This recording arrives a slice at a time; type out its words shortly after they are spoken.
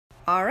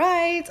All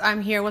right,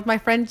 I'm here with my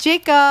friend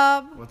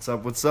Jacob. What's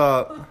up? What's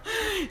up?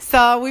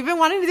 So we've been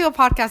wanting to do a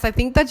podcast. I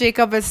think that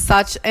Jacob is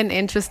such an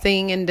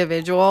interesting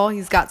individual.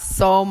 He's got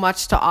so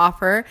much to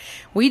offer.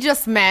 We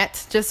just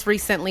met just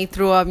recently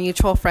through a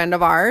mutual friend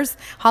of ours.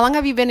 How long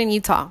have you been in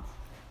Utah?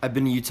 I've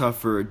been in Utah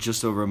for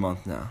just over a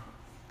month now.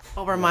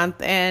 Over a month.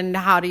 And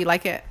how do you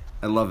like it?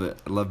 I love it.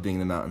 I love being in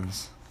the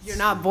mountains. You're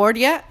not bored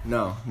yet?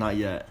 No, not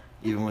yet.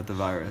 Even with the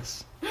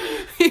virus.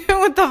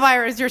 Even with the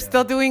virus, you're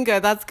still doing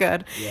good. That's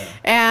good. Yeah.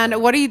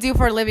 And what do you do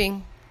for a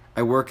living?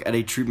 I work at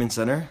a treatment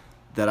center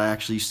that I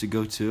actually used to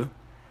go to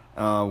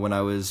when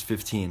I was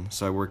 15.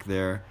 So I work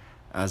there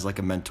as like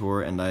a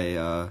mentor, and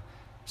I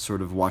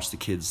sort of watch the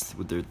kids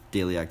with their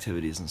daily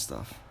activities and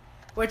stuff.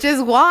 Which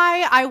is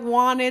why I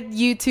wanted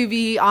you to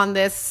be on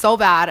this so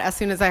bad as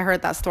soon as I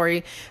heard that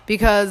story,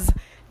 because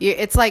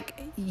it's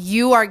like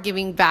you are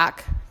giving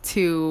back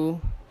to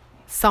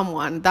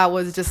someone that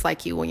was just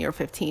like you when you were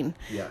 15.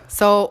 Yeah.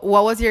 So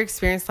what was your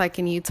experience like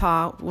in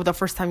Utah the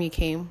first time you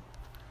came?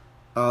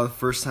 The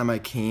first time I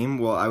came,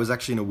 well, I was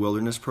actually in a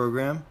wilderness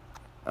program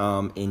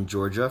in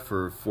Georgia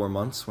for 4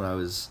 months when I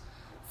was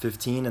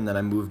 15, and then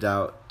I moved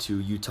out to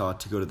Utah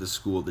to go to the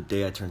school the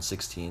day I turned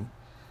 16.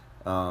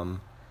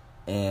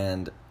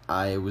 And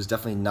I was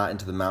definitely not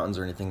into the mountains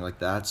or anything like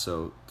that,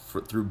 so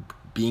through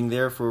being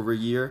there for over a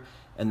year,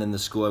 and then the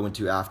school I went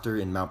to after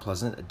in Mount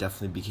Pleasant, I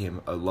definitely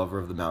became a lover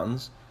of the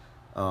mountains.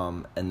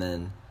 And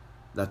then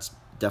that's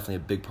definitely a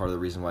big part of the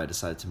reason why I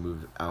decided to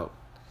move out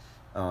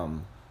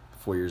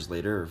 4 years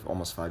later, or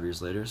almost 5 years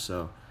later.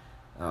 So.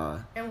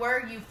 And where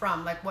are you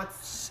from? Like,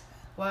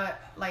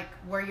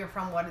 where you're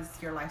from, what is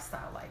your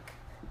lifestyle like?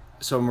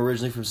 So I'm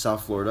originally from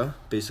South Florida,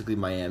 basically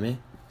Miami.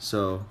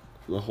 So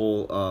the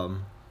whole,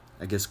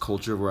 I guess,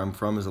 culture where I'm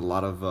from is a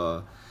lot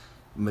of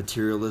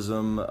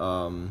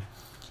materialism.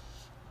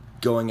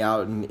 Going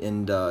out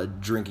and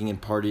drinking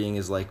and partying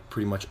is like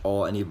pretty much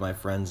all any of my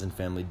friends and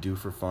family do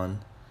for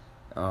fun.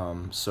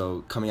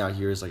 So coming out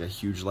here is like a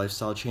huge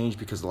lifestyle change,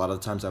 because a lot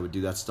of the times I would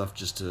do that stuff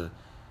just to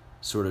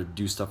sort of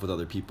do stuff with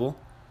other people.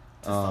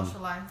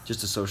 Socialize. Just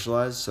to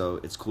socialize.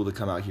 So it's cool to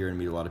come out here and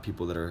meet a lot of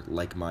people that are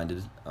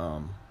like-minded,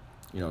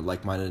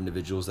 like-minded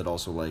individuals that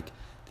also like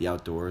the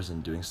outdoors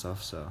and doing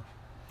stuff. So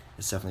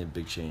it's definitely a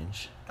big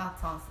change.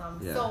 That's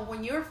awesome. Yeah. So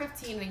when you were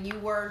 15 and you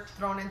were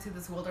thrown into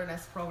this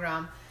wilderness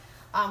program,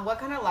 what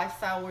kind of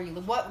lifestyle were you?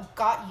 What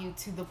got you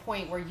to the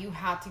point where you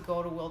had to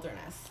go to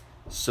wilderness?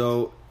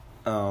 So,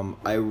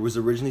 I was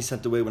originally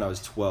sent away when I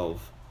was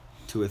 12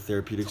 to a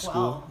therapeutic 12?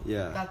 school.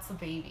 Yeah. That's a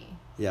baby.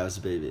 Yeah, I was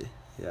a baby.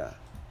 Yeah.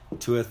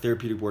 To a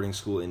therapeutic boarding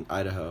school in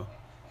Idaho.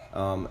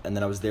 And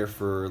then I was there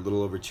for a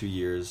little over 2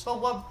 years.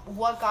 But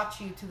what got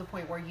you to the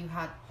point where you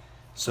had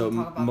So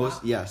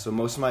most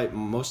that?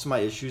 most of my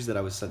issues that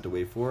I was sent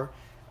away for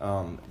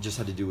just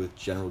had to do with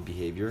general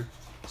behavior.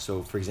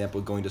 So, for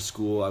example, going to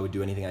school, I would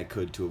do anything I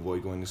could to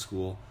avoid going to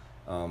school.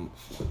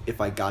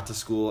 If I got to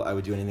school, I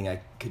would do anything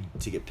I could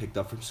to get picked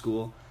up from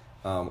school,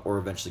 or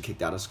eventually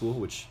kicked out of school,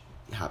 which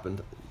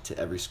happened to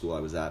every school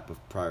I was at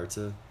prior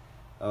to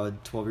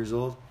 12 years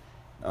old.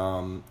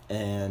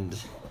 And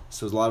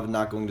so it was a lot of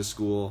not going to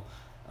school,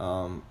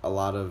 a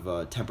lot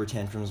of temper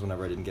tantrums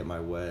whenever I didn't get my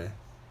way.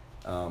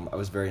 I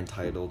was very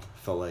entitled,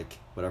 felt like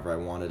whatever I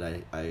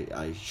wanted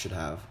I should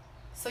have.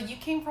 So you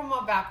came from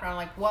a background,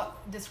 like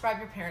describe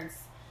your parents,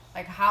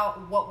 like how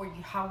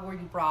were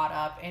you brought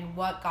up, and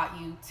what got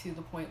you to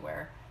the point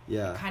where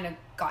it kind of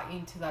got you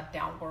into that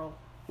downward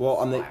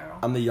spiral?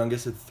 I'm the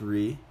youngest of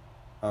three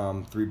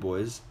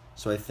boys,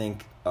 so I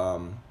think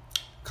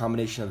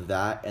combination of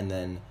that and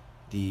then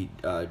the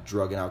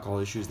drug and alcohol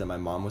issues that my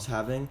mom was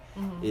having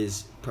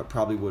is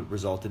probably what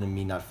resulted in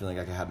me not feeling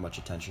like I had much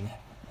attention.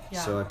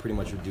 Yeah. So I pretty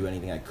much would do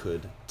anything I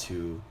could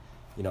to,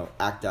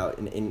 act out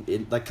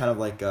in like kind of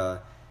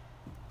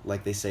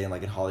like they say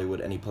in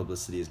Hollywood, any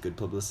publicity is good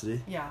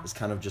publicity. Yeah. It's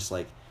kind of just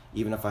like,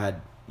 even if I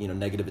had,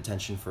 negative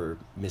attention for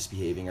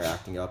misbehaving or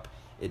acting up,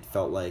 it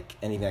felt like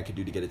anything I could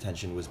do to get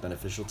attention was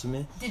beneficial to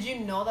me. Did you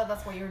know that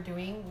that's what you were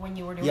doing when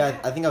you were doing it? Yeah,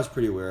 I think I was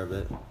pretty aware of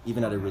it,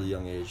 even at a really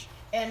young age.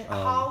 And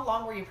how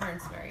long were your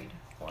parents married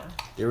for?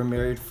 They were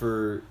married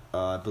for,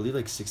 I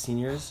believe, 16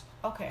 years.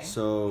 Okay.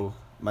 So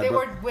they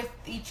were with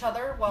each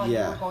other while you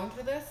were going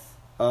through this?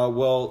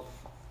 Well,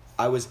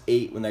 I was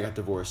 8 when they got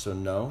divorced, so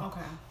no.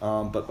 Okay.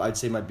 But I'd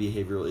say my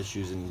behavioral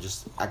issues and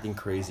just acting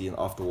crazy and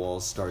off the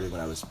walls started when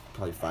I was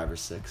probably 5 or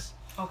 6.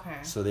 Okay.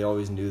 So they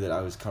always knew that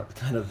I was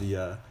kind of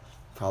the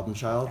problem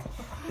child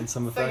in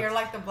some effect. So you're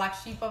like the black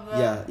sheep of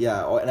the...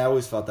 Yeah, and I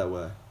always felt that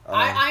way.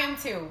 I am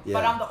too,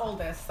 but I'm the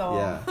oldest, so...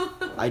 Yeah,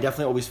 I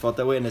definitely always felt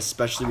that way, and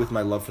especially with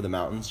my love for the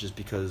mountains, just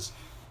because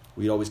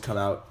we'd always come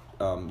out,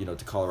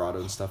 to Colorado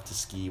and stuff to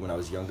ski when I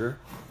was younger,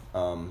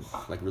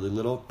 really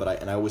little, but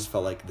I always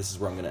felt like this is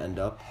where I'm going to end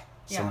up,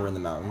 somewhere in the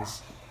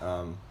mountains.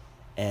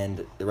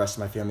 And the rest of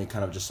my family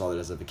kind of just saw it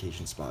as a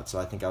vacation spot. So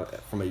I think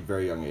from a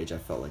very young age, I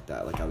felt like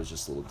that. Like I was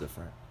just a little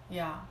different.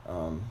 Yeah.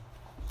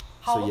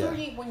 How old were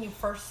you when you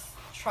first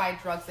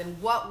tried drugs,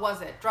 and what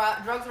was it?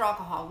 Drugs or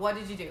alcohol? What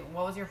did you do?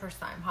 What was your first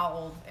time? How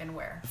old and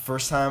where? The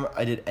first time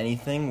I did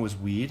anything was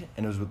weed,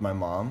 and it was with my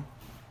mom.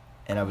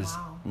 and I was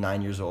Wow.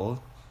 9 years old.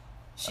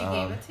 She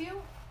gave it to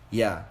you?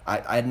 Yeah,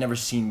 I had never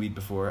seen weed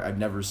before. I'd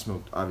never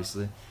smoked,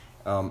 obviously.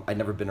 I'd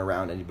never been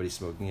around anybody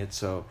smoking it,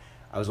 so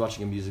I was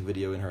watching a music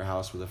video in her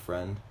house with a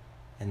friend,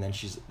 and then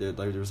there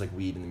was like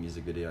weed in the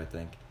music video, I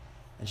think,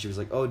 and she was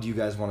like, "Oh, do you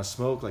guys want to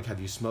smoke? Like, have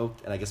you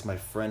smoked?" And I guess my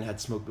friend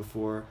had smoked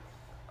before,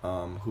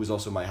 who was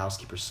also my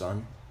housekeeper's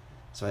son,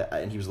 so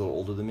and he was a little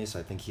older than me, so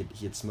I think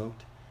he had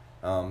smoked.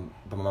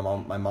 But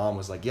my mom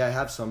was like, "Yeah, I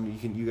have some.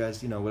 You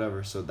guys,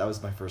 whatever." So that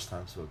was my first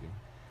time smoking.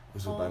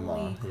 Was with my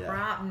mom. Holy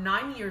crap!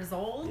 9 years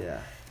old. Yeah.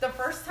 The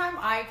first time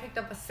I picked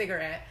up a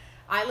cigarette,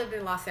 I lived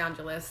in Los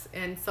Angeles,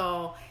 and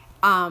so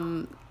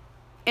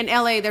in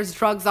LA there's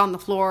drugs on the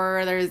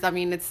floor.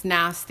 It's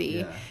nasty.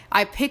 Yeah.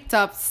 I picked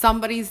up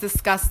somebody's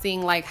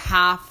disgusting like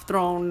half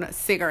thrown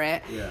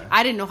cigarette. Yeah.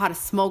 I didn't know how to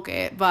smoke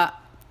it, but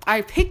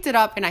I picked it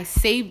up and I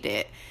saved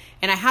it.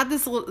 And I had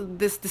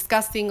this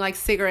disgusting like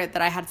cigarette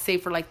that I had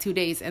saved for like 2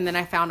 days, and then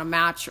I found a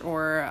match,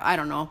 or I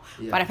don't know,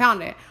 but I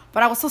found it.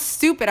 But I was so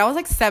stupid. I was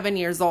like 7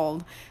 years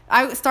old.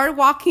 I started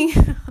walking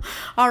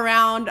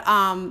around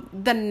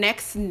the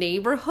next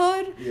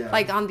neighborhood,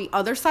 like on the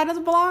other side of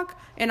the block,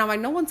 and I'm like,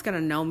 no one's gonna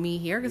know me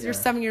here because you're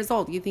 7 years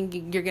old. You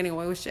think you're getting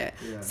away with shit.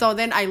 Yeah. So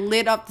then I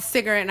lit up the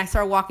cigarette and I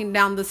started walking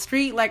down the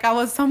street like I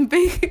was some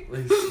big.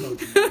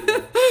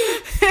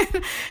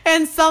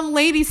 And some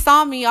lady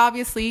saw me,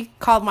 obviously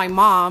called my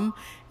mom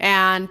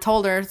and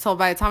told her. So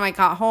by the time I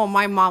got home,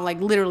 my mom like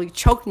literally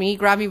choked me,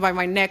 grabbed me by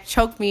my neck,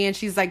 choked me, and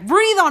she's like,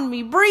 breathe on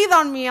me.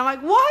 I'm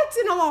like, what?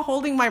 And I'm all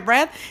holding my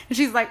breath, and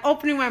she's like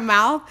opening my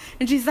mouth,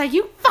 and she's like,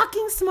 you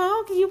fucking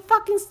smoke, you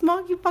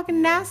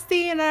fucking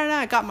nasty. And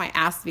I got my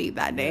ass beat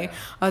that day.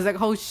 I was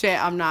like, oh shit,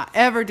 I'm not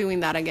ever doing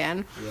that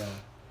again.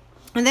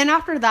 And then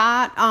after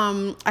that,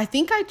 I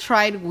think I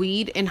tried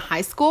weed in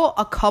high school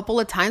a couple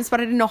of times, but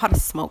I didn't know how to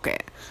smoke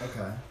it.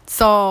 Okay.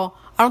 So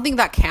I don't think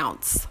that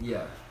counts.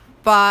 Yeah.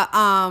 But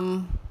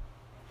I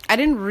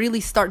didn't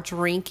really start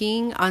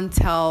drinking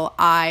until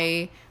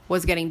I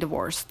was getting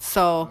divorced.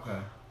 So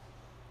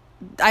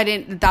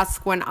that's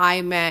when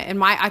I met, and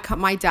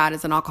my dad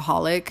is an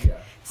alcoholic. Yeah.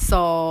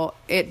 So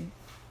it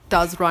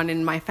does run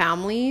in my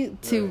family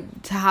to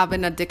have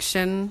an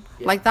addiction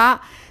like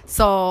that.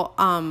 So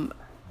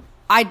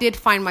I did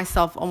find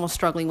myself almost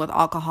struggling with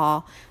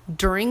alcohol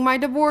during my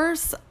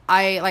divorce.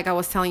 Like I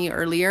was telling you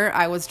earlier,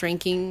 I was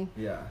drinking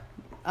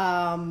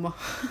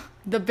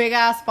the big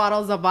ass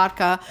bottles of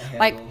vodka.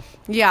 Like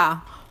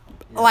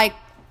like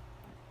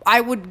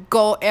I would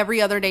go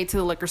every other day to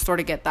the liquor store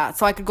to get that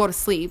so I could go to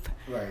sleep.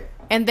 Right.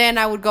 And then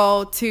I would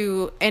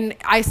and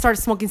I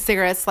started smoking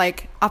cigarettes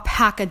like a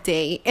pack a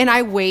day, and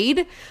I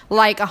weighed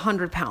like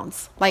 100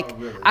 pounds. Like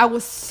I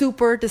was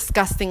super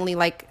disgustingly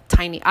like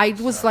tiny. I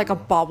was like a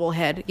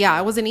bobblehead. Yeah,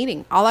 I wasn't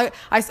eating. I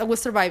was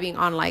surviving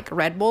on like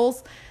Red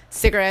Bulls,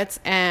 cigarettes,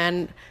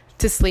 and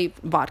to sleep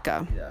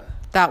vodka. Yeah.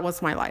 That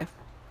was my life.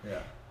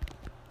 Yeah.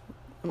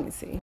 Let me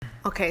see.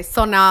 Okay,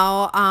 so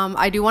now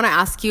I do want to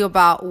ask you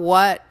about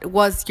what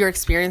was your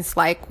experience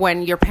like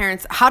when your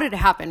parents, how did it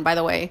happen, by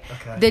the way?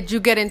 Okay. Did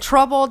you get in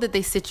trouble? Did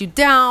they sit you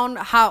down?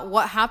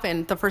 What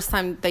happened the first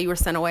time that you were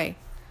sent away?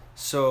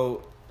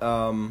 So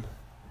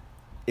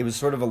it was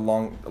sort of a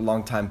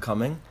long time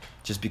coming,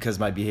 just because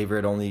my behavior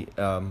had only,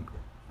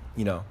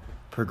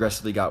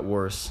 progressively got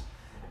worse.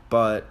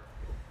 But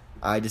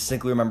I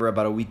distinctly remember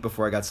about a week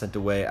before I got sent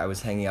away, I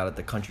was hanging out at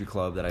the country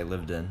club that I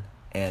lived in.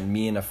 And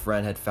me and a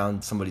friend had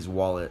found somebody's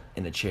wallet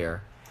in a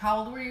chair. How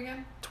old were you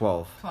again?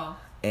 12.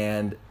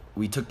 And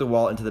we took the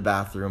wallet into the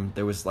bathroom.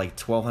 There was like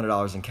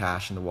 $1,200 in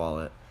cash in the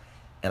wallet.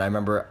 And I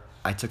remember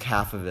I took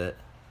half of it,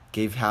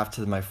 gave half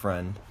to my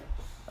friend,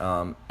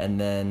 and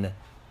then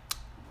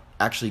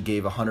actually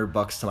gave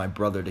 $100 to my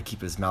brother to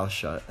keep his mouth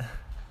shut.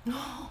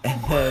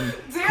 And then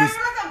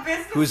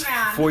who was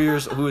 4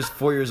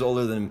 years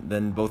older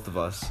than both of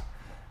us.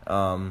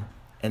 And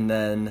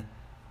then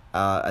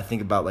I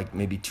think about like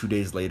maybe 2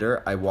 days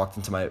later, I walked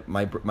into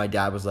my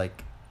dad was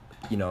like,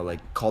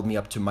 called me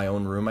up to my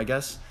own room, I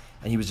guess.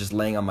 And he was just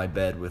laying on my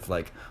bed with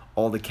like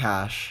all the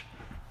cash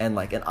and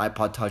like an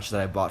iPod Touch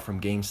that I bought from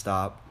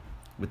GameStop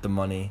with the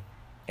money.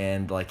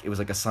 And like, it was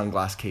like a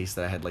sunglass case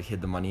that I had like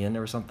hid the money in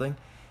or something.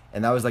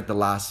 And that was like the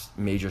last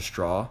major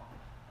straw.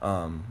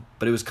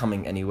 But it was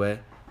coming anyway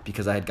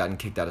because I had gotten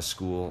kicked out of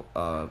school,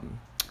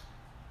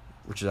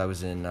 which I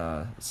was in,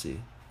 I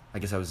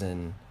guess I was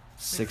in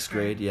sixth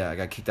grade. Yeah, I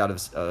got kicked out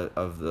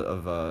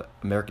of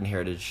American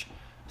Heritage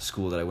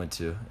school that I went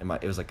to.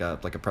 It was like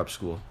a prep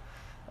school,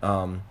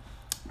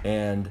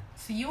 and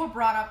so you were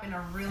brought up in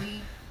a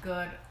really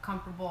good,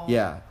 comfortable.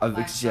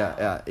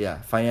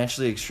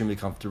 Financially extremely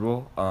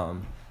comfortable.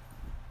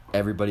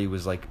 Everybody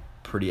was like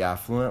pretty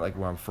affluent, like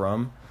where I'm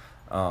from.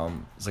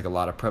 It's like a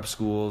lot of prep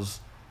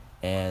schools,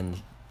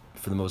 and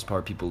for the most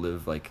part, people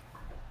live like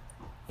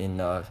in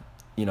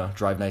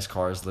drive nice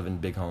cars, live in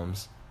big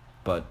homes.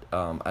 But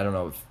I don't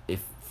know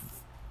if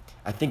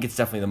I think it's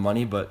definitely the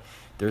money, but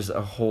there's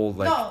a whole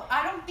like. No,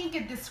 I don't think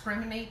it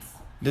discriminates.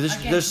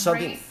 There's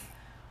something. Race,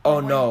 oh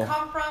no, where you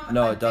come from,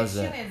 no, it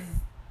doesn't. Addiction is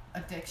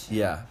addiction.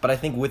 Yeah, but I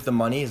think with the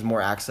money is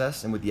more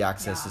access, and with the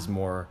access is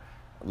more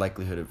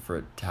likelihood for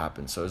it to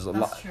happen. So there's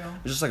That's true.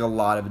 there's just like a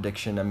lot of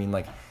addiction. I mean,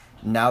 like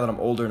now that I'm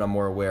older and I'm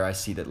more aware, I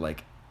see that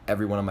like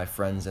every one of my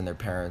friends and their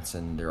parents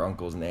and their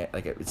uncles and they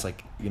like it's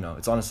like, you know,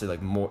 it's honestly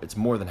like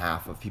more than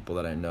half of people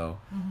that I know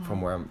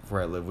from where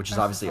I live, which is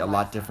That's obviously just a a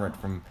lot lifestyle.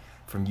 different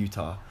from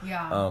Utah.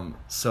 Yeah.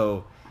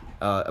 So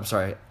I'm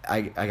sorry,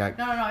 I got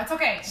No, it's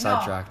okay.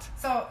 sidetracked.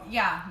 No. So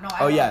yeah, no.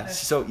 Oh love yeah, this.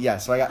 so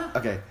I got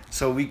okay.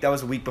 So that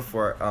was a week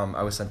before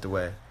I was sent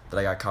away that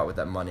I got caught with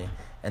that money,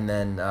 and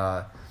then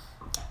I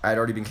had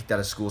already been kicked out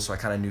of school, so I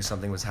kind of knew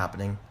something was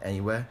happening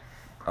anyway.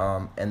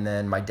 And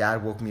then my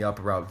dad woke me up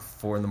around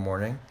 4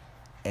 a.m,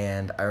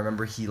 and I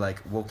remember he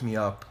like woke me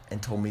up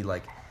and told me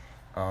like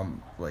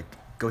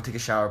go take a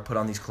shower, put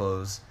on these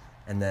clothes,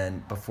 and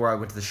then before I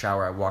went to the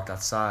shower, I walked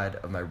outside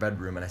of my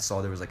bedroom and I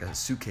saw there was like a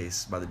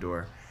suitcase by the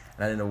door,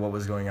 and I didn't know what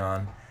was going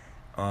on.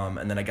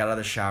 And then I got out of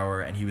the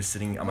shower and he was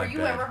sitting on my bed.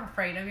 Were you ever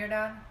afraid of your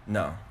dad?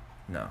 No,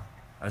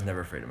 I was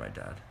never afraid of my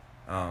dad.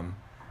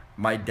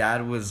 My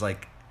dad was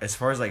like, as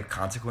far as like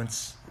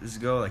consequences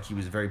go, like he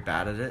was very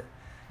bad at it,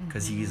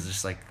 because he's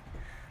just like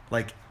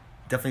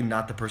definitely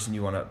not the person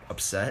you want to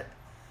upset,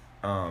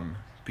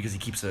 because he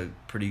keeps a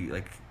pretty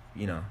like,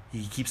 you know,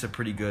 he keeps a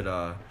pretty good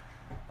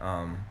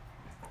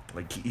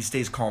like he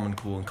stays calm and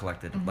cool and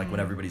collected, like when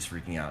everybody's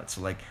freaking out.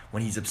 So like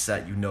when he's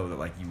upset, you know that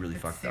like you really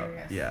fucked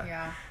serious. up. Yeah.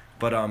 Yeah.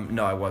 But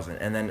no, I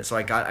wasn't. And then so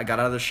I got out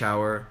of the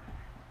shower,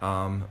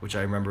 which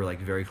I remember like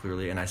very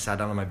clearly, and I sat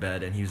down on my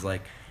bed and he was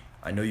like,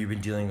 I know you've been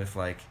dealing with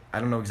like,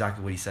 I don't know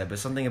exactly what he said, but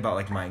something about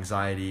like my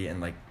anxiety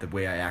and like the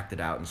way I acted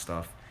out and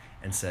stuff,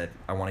 and said,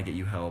 I want to get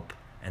you help.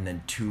 And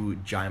then 2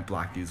 giant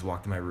black dudes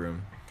walked in my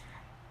room,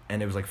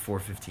 and it was like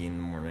 4:15 in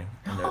the morning,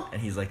 and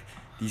he's like,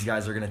 these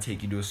guys are gonna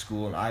take you to a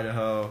school in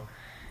Idaho.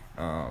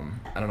 I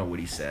don't know what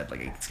he said,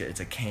 like it's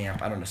a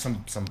camp, I don't know,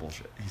 some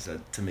bullshit he said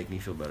to make me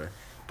feel better.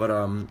 But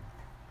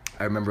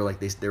I remember like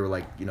they were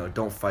like, you know,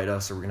 don't fight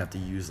us or we're gonna have to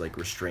use like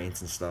restraints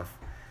and stuff.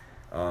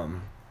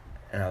 And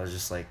I was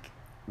just like,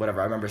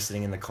 whatever. I remember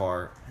sitting in the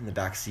car in the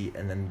back seat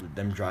and then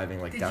them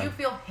driving like down. Did you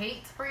feel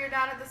hate for your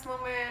dad at this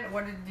moment?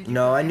 What did you?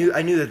 No, I knew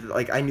that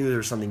like I knew there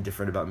was something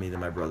different about me than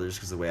my brothers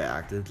because the way I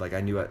acted. Like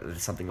I knew that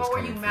something was But were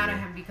coming. you for mad me. at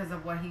him because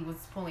of what he was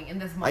pulling in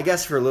this moment? I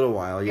guess for a little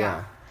while,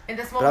 yeah. In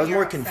this But moment, I was more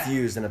you're upset.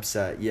 confused and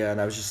upset, yeah, and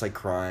I was just like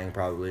crying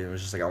probably, and it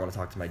was just like I want to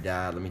talk to my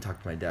dad. Let me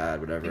talk to my dad,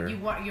 whatever. You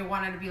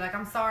wanted to be like,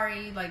 I'm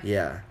sorry, like.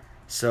 Yeah.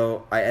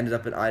 So I ended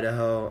up in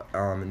Idaho,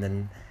 and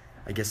then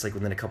I guess like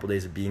within a couple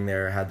days of being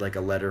there, I had like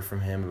a letter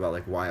from him about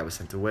like why I was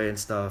sent away and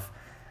stuff.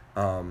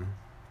 And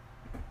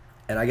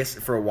I guess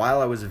for a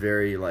while I was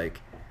very like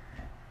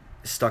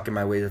stuck in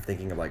my ways of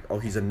thinking of like, oh,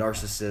 he's a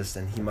narcissist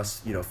and he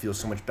must, you know, feel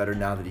so much better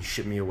now that he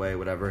shipped me away,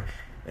 whatever.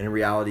 And in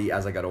reality,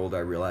 as I got older,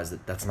 I realized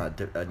that that's not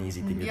an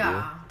easy thing to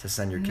do, to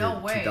send your kid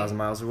 2,000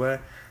 miles away.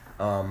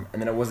 And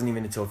then it wasn't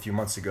even until a few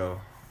months ago.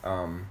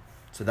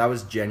 So that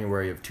was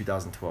January of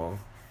 2012.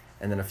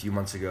 And then a few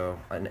months ago,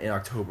 in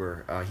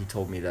October, he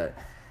told me that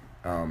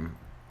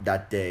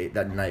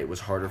that night was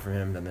harder for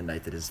him than the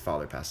night that his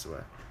father passed away.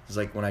 It was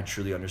like when I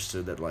truly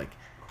understood that like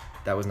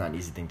that was not an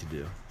easy thing to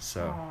do.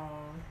 So,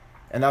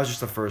 and that was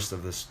just the first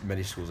of the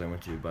many schools I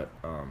went to. But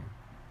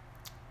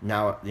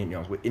now, you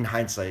know, in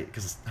hindsight,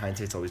 because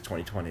hindsight's always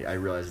 20/20, I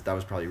realized that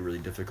was probably really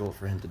difficult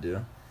for him to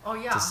do. Oh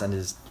yeah. To send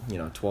his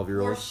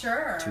 12-year-old For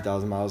sure.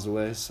 2,000 miles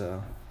away.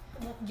 So.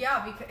 Well,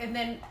 yeah, because and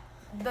then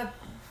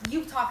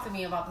you've talked to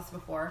me about this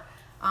before,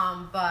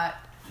 but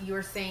you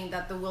were saying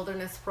that the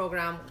wilderness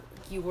program,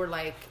 you were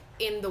like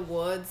in the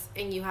woods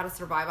and you had to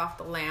survive off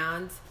the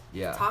land.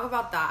 Yeah. Talk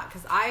about that,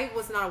 because I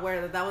was not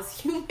aware that was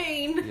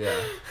humane. Yeah.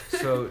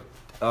 So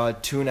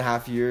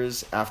 2.5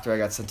 years after I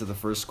got sent to the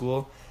first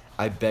school,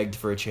 I begged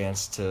for a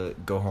chance to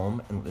go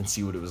home and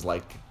see what it was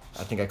like.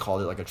 I think I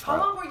called it like a trial.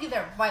 How long were you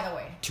there, by the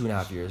way?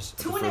 2.5 years.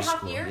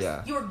 2.5 years?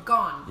 Yeah. You were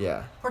gone.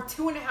 Yeah. For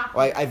 2.5 years.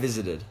 Well, I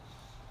visited.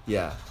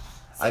 Yeah.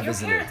 So I your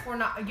visited. parents were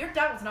not. Your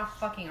dad was not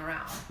fucking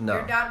around. No.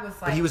 Your dad was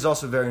like. But he was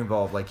also very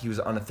involved. Like he was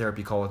on a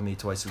therapy call with me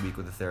twice a week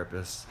with a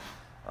therapist.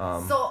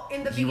 So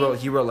in the beginning,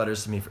 he wrote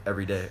letters to me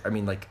every day. I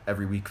mean, like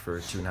every week for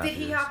 2.5 years. did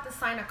he have to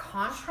sign a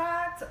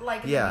contract,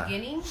 like in Yeah. the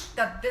beginning,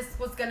 that this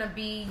was gonna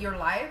be your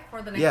life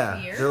for the next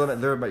few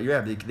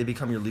years? They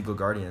become your legal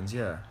guardians.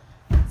 Yeah.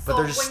 So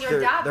they're just, when your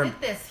dad they're, did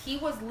this, he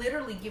was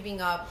literally giving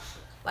up,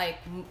 like,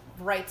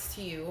 rights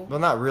to you. Well,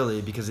 not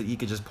really, because he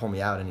could just pull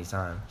me out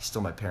anytime. He's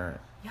still my parent.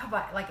 Yeah,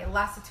 but like it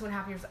lasted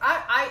 2.5 years.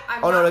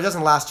 No, it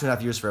doesn't last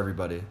 2.5 years for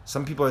everybody.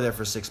 Some people are there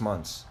for 6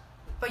 months.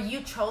 But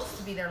you chose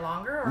to be there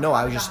longer, or No, how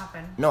I did was that just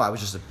happen? no, I was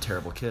just a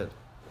terrible kid.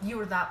 You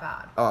were that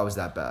bad. Oh, I was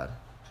that bad.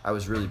 I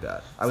was really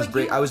bad. I was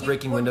you-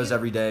 breaking were windows you-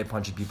 every day,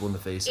 punching people in the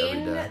face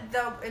every day.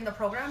 In the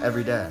program.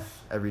 Every you were day, doing this?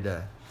 every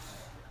day.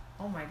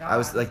 Oh my god. I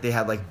was like, they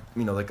had like,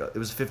 like it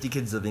was 50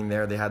 kids living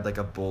there. They had like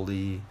a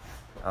bully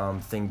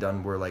thing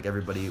done where like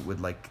everybody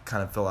would like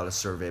kind of fill out a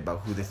survey about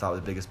who they thought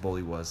the biggest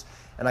bully was.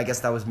 And I guess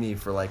that was me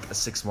for like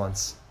 6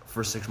 months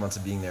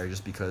of being there,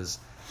 just because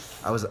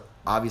I was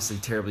obviously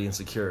terribly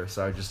insecure.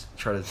 So I just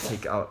try to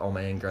take out all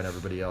my anger on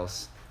everybody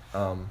else.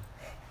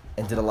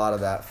 And did a lot of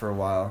that for a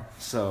while.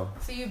 So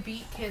you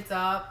beat kids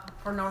up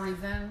for no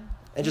reason?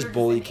 and You just were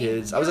bully just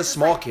kids. you I was were a just,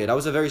 small like- kid. I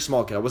was a very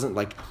small kid. I wasn't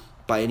like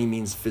by any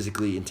means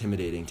physically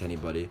intimidating to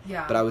anybody.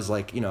 Yeah. But I was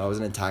like, I was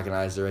an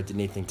antagonizer. I did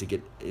anything to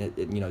get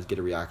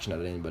a reaction out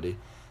of anybody.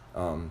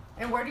 And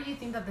where do you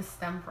think that this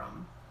stemmed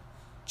from?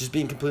 Just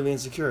being completely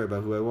insecure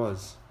about who I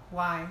was.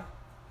 Why?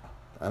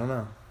 I don't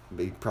know.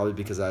 Probably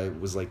because I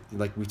was like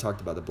we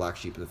talked about, the black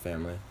sheep of the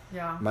family.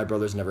 Yeah. My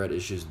brothers never had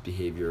issues with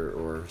behavior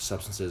or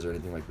substances or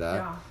anything like that.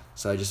 Yeah.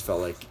 So I just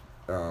felt like,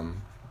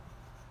 and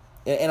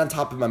on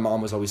top of, my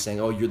mom was always saying,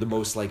 "Oh, you're the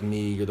most like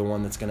me. You're the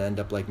one that's gonna end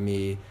up like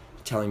me,"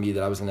 telling me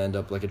that I was gonna end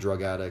up like a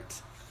drug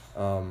addict.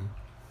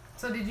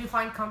 So did you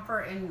find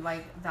comfort in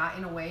like that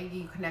in a way?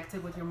 You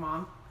connected with your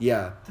mom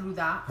Yeah, through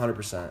that?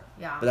 100%.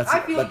 Yeah. But I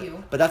feel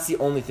you. But that's the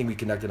only thing we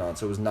connected on,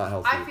 so it was not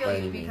healthy. I feel by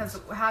you any because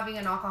means. having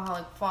an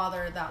alcoholic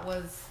father that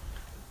was,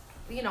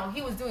 he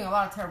was doing a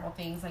lot of terrible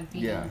things, like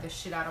beating Yeah. the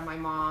shit out of my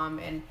mom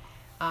and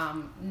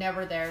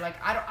never there. Like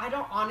I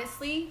don't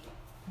honestly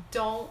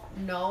don't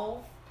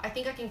know. I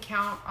think I can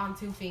count on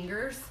 2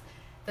 fingers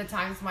the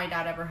times my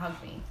dad ever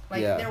hugged me.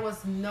 Like Yeah. there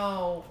was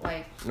no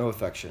like No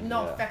affection.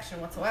 no yeah.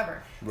 affection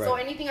whatsoever. Right. So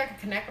anything I could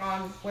connect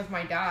on with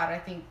my dad, I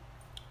think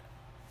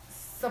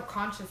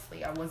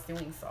subconsciously I was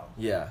doing so.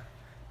 Yeah,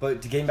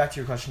 but getting back to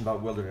your question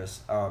about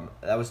wilderness,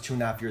 that was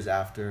 2.5 years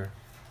after.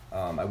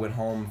 I went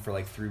home for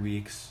like 3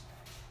 weeks,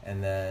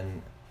 and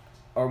then,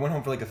 or went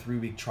home for like a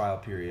 3-week trial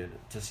period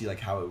to see like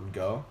how it would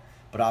go.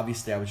 But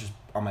obviously I was just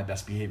on my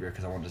best behavior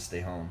because I wanted to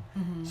stay home.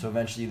 Mm-hmm. So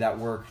eventually that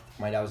worked.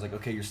 My dad was like,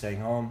 "Okay, you're staying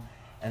home."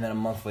 And then a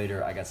month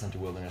later, I got sent to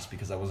wilderness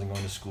because I wasn't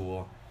going to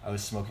school. I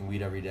was smoking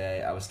weed every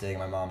day. I was staying at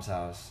my mom's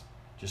house,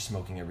 just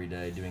smoking every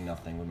day, doing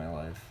nothing with my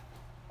life.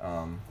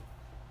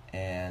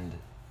 And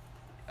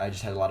I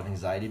just had a lot of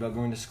anxiety about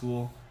going to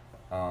school.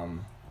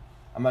 I'm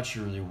not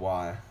sure really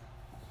why,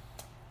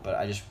 but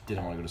I just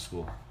didn't want to go to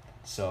school.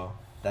 So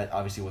that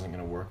obviously wasn't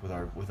going to work with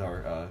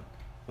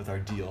our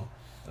deal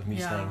of me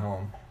Yeah. staying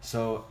home.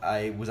 So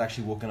I was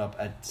actually woken up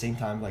at the same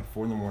time, like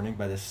 4 a.m,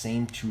 by the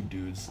same 2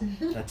 dudes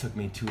that took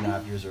me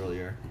 2.5 years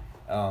earlier.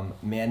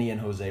 Manny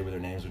and Jose were their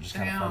names, which is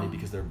kind of funny Damn.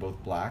 because they're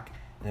both black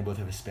and they both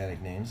have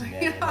Hispanic names,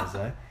 Manny and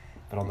Jose.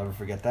 But I'll never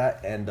forget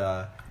that.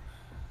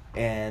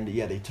 And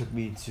yeah, they took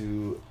me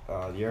to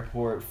the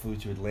airport, flew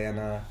to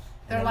Atlanta.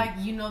 They're and like,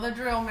 you know the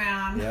drill,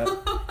 man. Yep.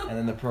 And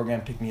then the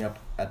program picked me up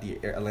at the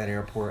Atlanta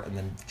airport and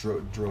then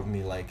drove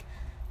me like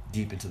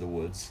deep into the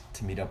woods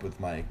to meet up with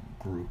my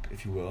group,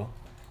 if you will.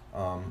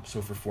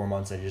 So for 4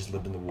 months I just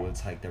lived in the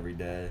woods, hiked every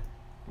day,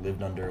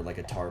 lived under like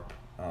a tarp.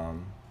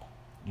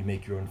 You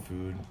make your own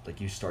food, like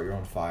you start your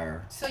own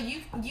fire. So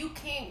you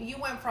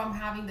went from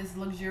having this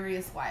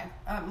luxurious life,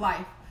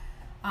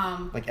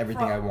 Like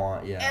everything I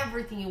want, yeah.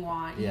 everything you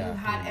want. Yeah, You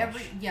had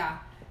pretty much.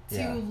 to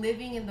Yeah.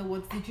 living in the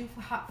woods. Did you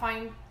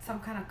find some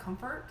kind of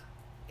comfort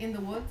in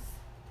the woods?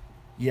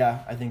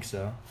 Yeah, I think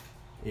so.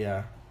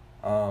 Yeah.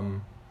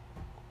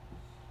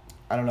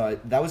 I don't know.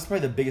 That was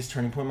probably the biggest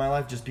turning point in my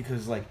life, just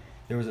because like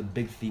there was a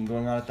big theme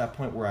going on at that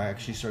point where I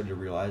actually started to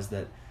realize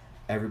that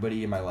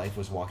everybody in my life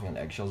was walking on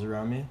eggshells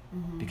around me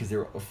because they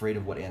were afraid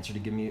of what answer to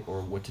give me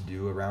or what to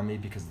do around me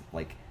because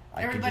like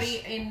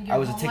Everybody in your I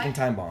was a home ticking life?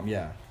 time bomb.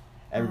 Yeah,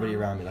 everybody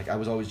around me. Like I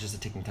was always just a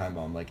ticking time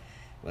bomb. Like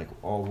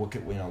oh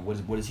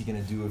what is he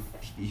gonna do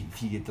if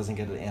he doesn't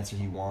get the answer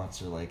he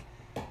wants, or like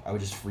I would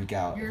just freak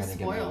out You're if I didn't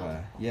spoiled. get my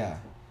way. Yeah,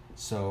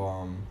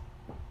 so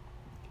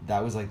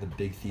that was like the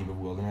big theme of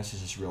wilderness, is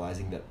just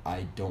realizing that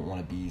I don't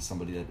want to be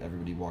somebody that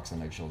everybody walks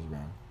on eggshells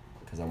around,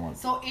 because I want.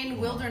 So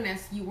in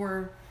wilderness, you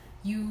weren't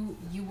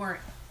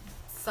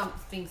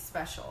something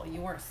special.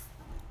 You weren't.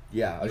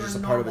 Yeah, I was you just a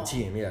were part of a normal.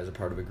 team. Yeah, I was a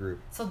part of a group.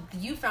 So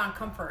you found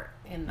comfort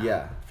in that.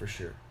 Yeah, for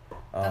sure.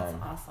 That's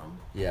awesome.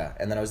 Yeah,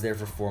 and then I was there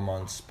for 4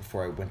 months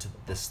before I went to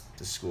this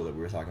school that we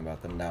were talking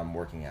about that now I'm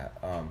working at.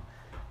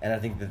 And I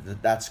think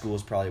that school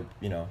is probably,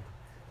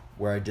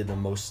 where I did the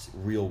most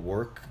real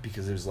work,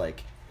 because it was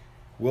like,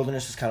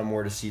 wilderness is kind of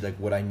more to see like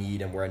what I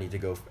need and where I need to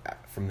go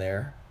from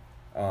there.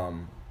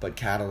 But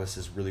Catalyst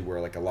is really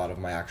where like a lot of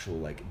my actual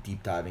like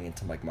deep diving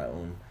into like my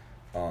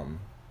own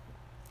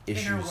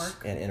issues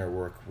and inner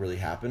work really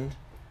happened.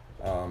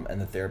 And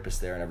the therapist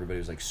there and everybody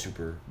was like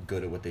super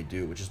good at what they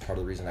do, which is part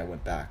of the reason I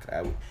went back.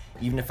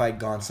 Even if I'd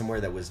gone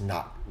somewhere that was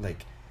not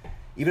like,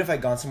 even if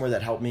I'd gone somewhere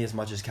that helped me as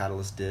much as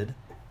Catalyst did,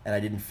 and I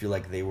didn't feel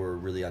like they were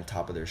really on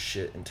top of their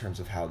shit in terms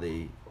of how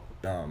they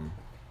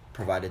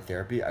provided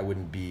therapy, I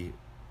wouldn't be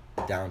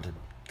down to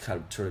kind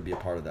of sort of be a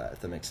part of that, if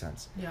that makes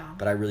sense. Yeah.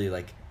 But I really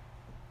like,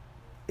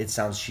 it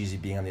sounds cheesy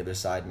being on the other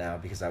side now,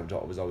 because I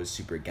was always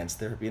super against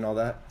therapy and all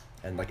that,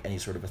 and like any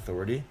sort of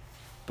authority.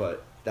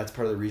 But that's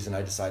part of the reason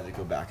I decided to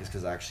go back, is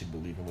because I actually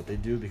believe in what they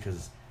do,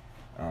 because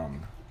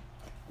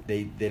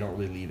they don't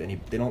really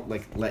they don't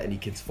like let any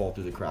kids fall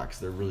through the cracks.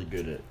 They're really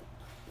good at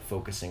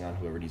focusing on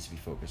whoever needs to be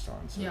focused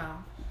on. So Yeah.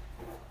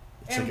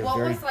 it's And like a what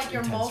very was like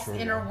your intense most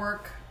program. inner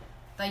work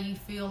that you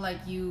feel like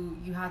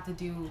you had to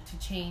do to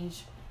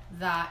change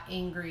that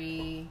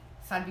angry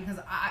side? Because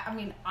I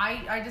mean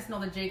I just know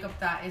the Jacob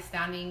that is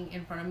standing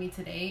in front of me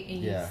today, and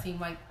you seem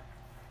like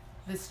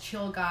this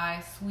chill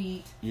guy,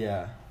 sweet,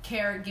 Yeah.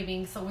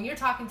 caregiving. So when you're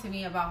talking to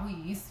me about who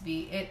you used to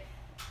be,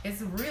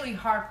 it's really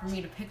hard for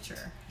me to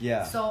picture.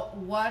 Yeah. So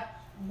what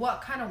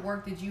kind of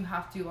work did you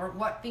have to, or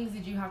what things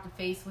did you have to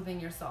face within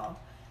yourself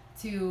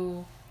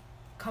to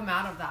come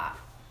out of that?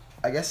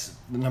 I guess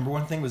the number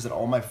one thing was that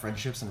all my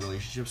friendships and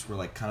relationships were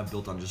like kind of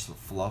built on just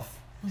fluff.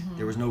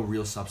 There was no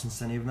real substance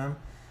to any of them.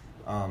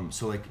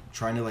 So like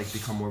trying to like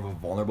become more of a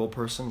vulnerable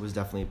person was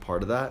definitely a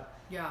part of that.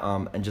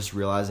 Yeah. And just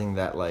realizing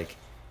that like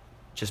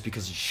just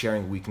because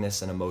sharing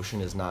weakness and emotion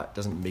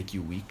doesn't make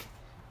you weak.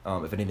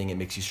 If anything, it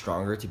makes you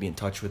stronger to be in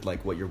touch with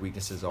like what your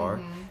weaknesses are.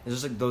 It's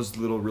just like those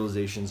little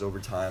realizations over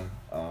time,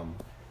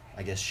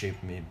 I guess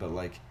shaped me. But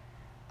like,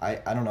 I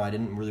don't know. I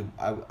didn't really.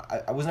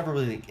 I was never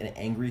really like an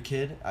angry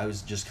kid. I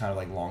was just kind of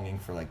like longing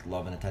for like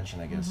love and attention.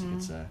 I guess you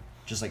could say,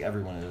 just like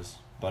everyone is.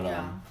 But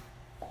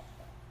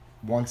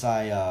once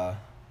I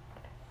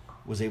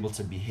was able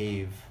to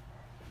behave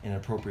in an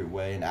appropriate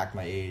way and act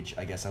my age,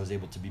 I guess I was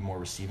able to be more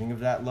receiving of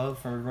that love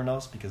from everyone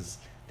else because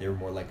they were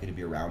more likely to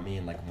be around me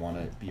and like want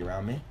to be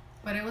around me.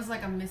 But it was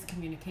like a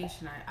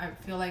miscommunication. I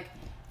feel like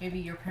maybe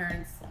your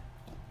parents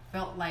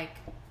felt like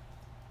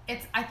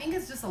I think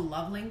it's just a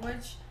love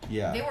language.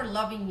 Yeah. They were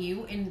loving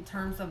you in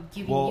terms of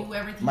giving you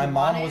everything my you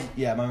mom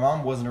wanted. my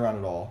mom wasn't around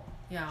at all.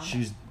 Yeah. She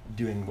was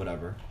doing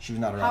whatever. She was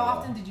not around How at all.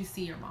 often did you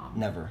see your mom?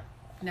 Never.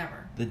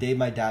 Never. The day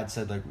my dad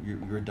said like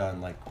you're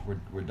done, like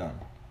we're done.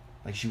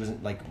 Like she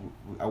wasn't like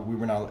we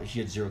were not. She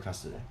had zero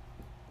custody.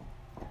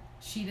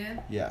 She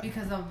did? Yeah.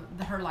 Because of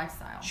her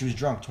lifestyle. She was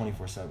drunk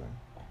 24/7.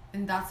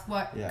 And that's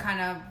what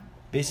kind of...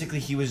 Basically,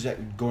 he was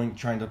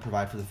trying to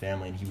provide for the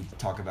family, and he would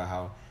talk about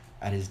how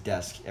at his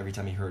desk, every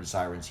time he heard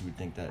sirens, he would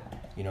think that,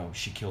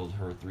 she killed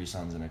her 3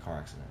 sons in a car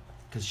accident.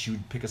 Because she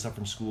would pick us up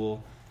from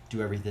school,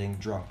 do everything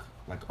drunk,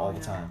 like all the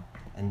time.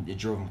 And it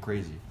drove him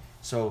crazy.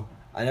 So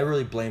I never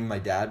really blamed my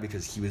dad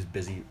because he was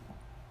busy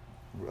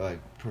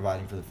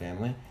providing for the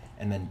family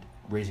and then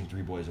raising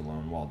 3 boys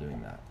alone while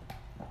doing that.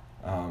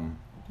 And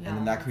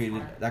then that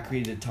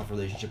created a tough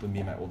relationship with me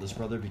and my oldest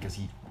brother because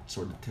he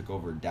sort of took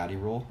over daddy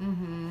role.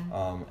 And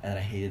I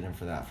hated him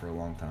for that for a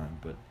long time,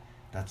 but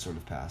that sort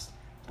of passed.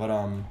 But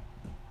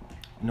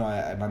no,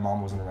 my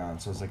mom wasn't around,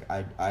 so it's like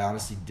I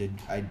honestly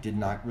did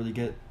not really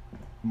get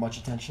much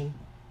attention.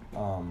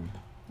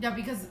 Yeah,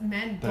 because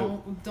men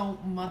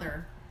don't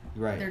mother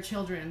their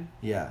children.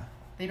 Yeah.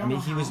 They don't.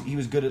 He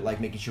was good at like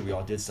making sure we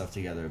all did stuff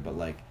together, but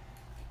like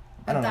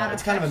I don't know.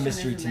 It's kind of a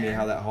mystery to me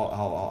how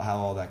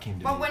all that came to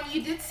be. But when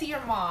you did see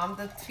your mom,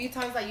 the few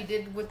times that you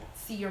did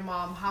see your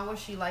mom, how was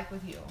she like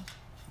with you?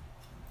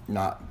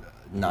 Not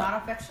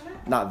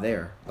affectionate? Not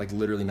there. Like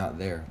literally not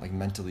there. Like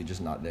mentally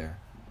just not there.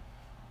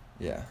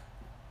 Yeah.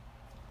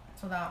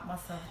 So that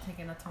must have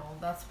taken a toll.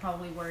 That's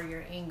probably where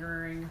your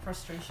anger and your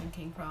frustration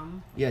came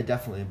from. Yeah,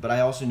 definitely. But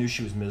I also knew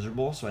she was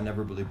miserable, so I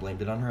never really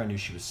blamed it on her. I knew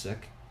she was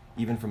sick.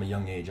 Even from a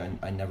young age,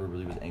 I never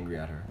really was angry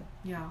at her.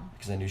 Yeah.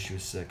 Because I knew she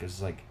was sick. It's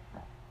like,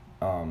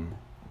 I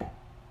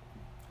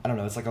don't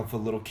know. It's like if a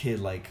little kid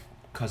like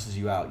cusses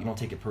you out, you don't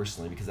take it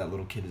personally because that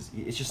little kid is.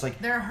 It's just like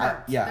they're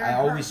hurt. I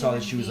always saw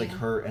that she was like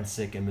hurt and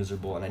sick and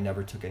miserable, and I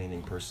never took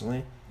anything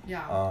personally.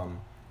 Yeah.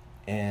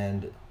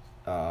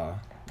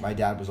 My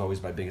dad was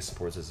always my biggest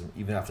support system.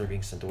 Even after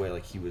being sent away,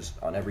 like he was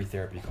on every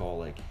therapy call.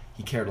 Like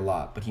he cared a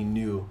lot, but he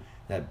knew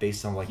that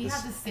based on like he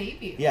had to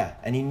save you. Yeah,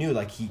 and he knew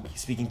like he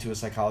speaking to a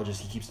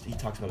psychologist. He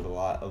talks about it a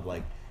lot of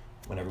like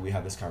whenever we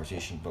have this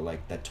conversation, but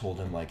like that told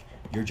him like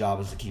your job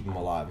is to keep him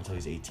alive until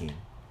he's 18,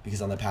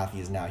 because on the path he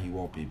is now he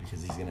won't be,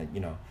 because he's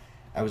gonna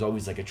I was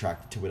always like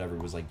attracted to whatever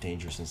was like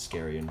dangerous and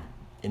scary and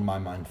in my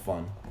mind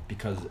fun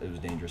because it was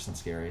dangerous and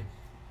scary.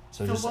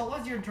 So what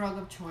was your drug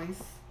of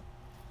choice?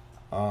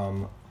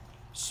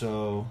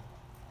 So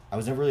I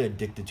was never really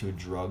addicted to a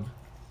drug.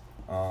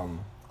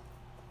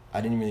 I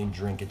didn't really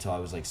drink until I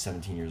was like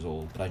 17 years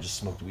old, but I just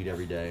smoked weed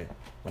every day.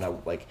 When I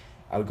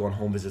would go on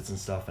home visits and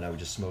stuff, and I would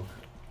just smoke.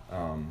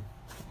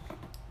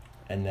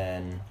 And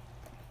then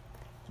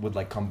would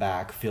like come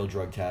back, fail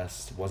drug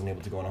test, wasn't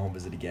able to go on a home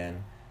visit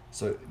again.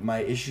 So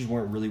my issues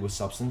weren't really with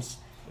substance.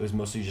 It was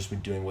mostly just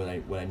with doing what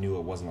I knew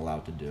I wasn't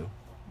allowed to do.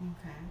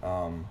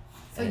 Okay.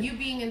 So you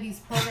being in these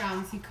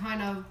programs, you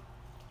kind of,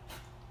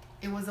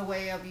 it was a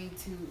way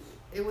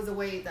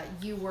that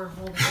you were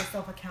holding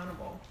yourself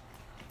accountable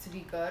to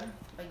be good.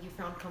 Like you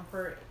found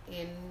comfort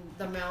in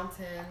the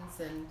mountains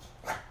and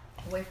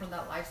away from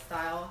that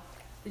lifestyle.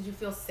 Did you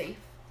feel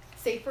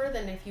safer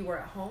than if you were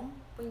at home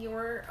when you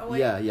were away?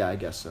 Yeah, I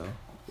guess so.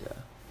 Yeah.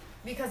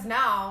 Because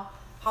now,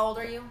 how old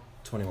are you?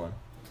 21.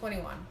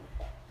 21.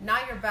 Now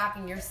you're back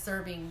and you're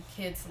serving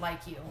kids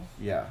like you.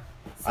 Yeah.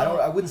 So,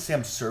 I wouldn't say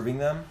I'm serving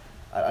them.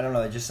 I don't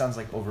know. It just sounds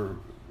like over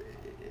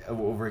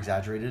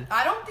exaggerated.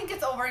 I don't think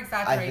it's over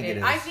exaggerated. I think it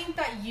is. I think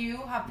that you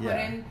have put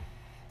in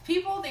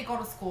people. They go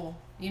to school,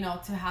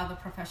 to have the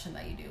profession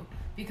that you do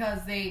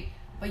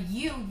but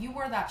you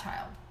were that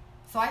child.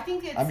 So I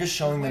think it's. I'm just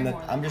showing them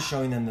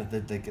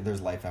that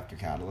there's life after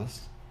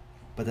Catalyst,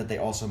 but that they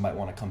also might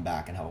want to come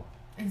back and help.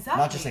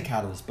 Exactly. Not just at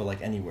Catalyst, but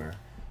like anywhere.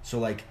 So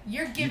like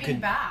you're giving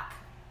back.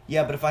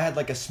 Yeah, but if I had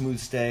like a smooth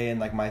stay and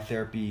like my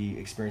therapy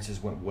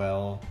experiences went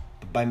well,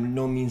 but by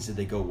no means did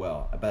they go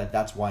well. But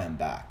that's why I'm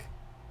back.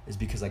 is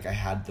because like I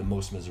had the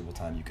most miserable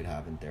time you could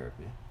have in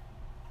therapy.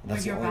 And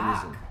that's the only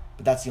reason.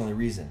 But that's the only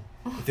reason.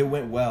 If it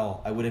went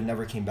well, I would have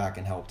never came back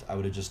and helped. I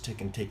would have just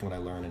taken what I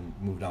learned and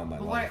moved on my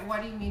life.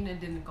 What do you mean it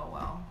didn't go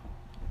well?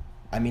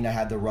 I mean, I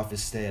had the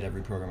roughest stay at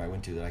every program I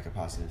went to that I could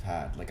possibly have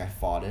had. Like, I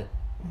fought it.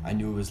 Mm-hmm. I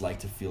knew it was like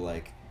to feel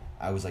like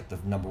I was like the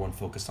number one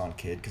focused on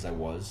kid, because I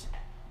was.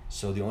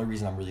 So the only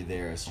reason I'm really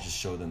there is to just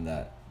show them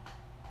that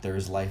there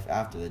is life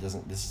after that.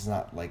 This is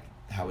not like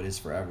how it is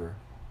forever.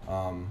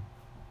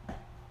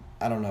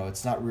 I don't know.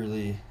 It's not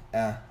really.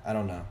 I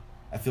don't know.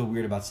 I feel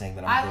weird about saying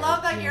that. I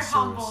love that you're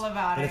humble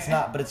about it. But it's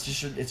not. But it's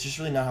just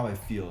really not how I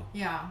feel.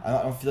 Yeah.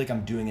 I don't feel like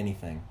I'm doing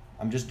anything.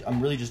 I'm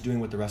really just doing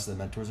what the rest of the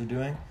mentors are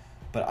doing.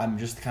 But I'm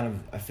just kind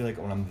of. I feel like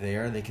when I'm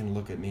there, they can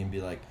look at me and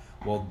be like,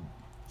 "Well,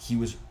 he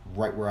was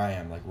right where I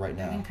am, like right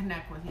now." They can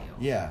connect with you.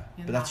 Yeah,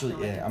 but that's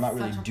really it. I'm not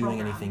really doing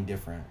program. anything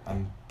different.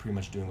 I'm pretty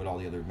much doing what all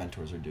the other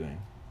mentors are doing,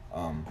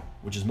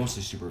 which is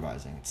mostly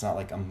supervising. It's not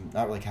like I'm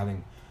not like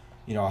having.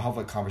 I'll have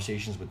like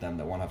conversations with them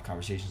that want to have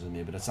conversations with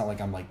me, but it's not like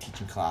I'm like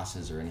teaching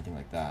classes or anything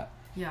like that.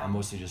 Yeah. I'm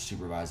mostly just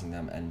supervising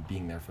them and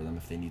being there for them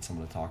if they need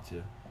someone to talk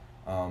to.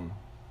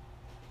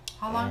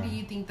 How long do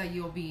you think that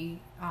you'll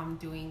be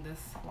doing this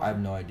for? I have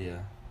no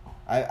idea.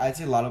 I'd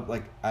say a lot of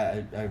like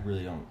I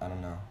really don't. I don't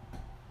know.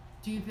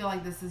 Do you feel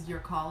like this is your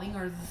calling,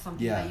 or is this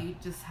something that you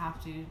just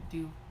have to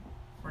do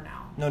for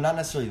now? No, not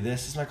necessarily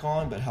this is my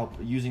calling, but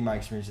using my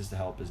experiences to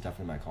help is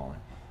definitely my calling.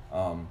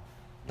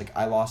 Like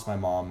I lost my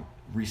mom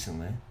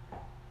recently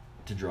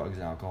to drugs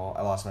and alcohol.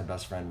 I lost my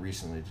best friend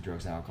recently to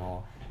drugs and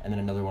alcohol. And then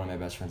another one of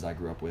my best friends I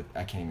grew up with,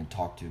 I can't even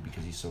talk to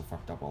because he's so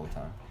fucked up all the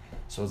time.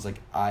 So it's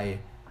like I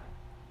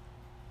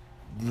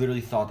literally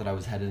thought that I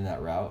was headed in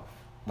that route.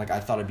 Like I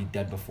thought I'd be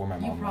dead before my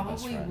mom and my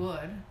best friend. You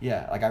probably would.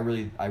 Yeah, like I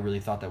really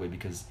thought that way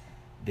because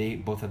they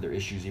both had their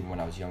issues even when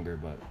I was younger,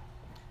 but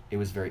it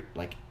was very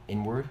like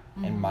inward,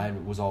 and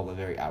mine was all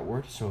very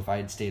outward. So if I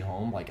had stayed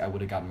home, like I would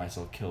have gotten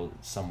myself killed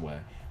some way,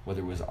 whether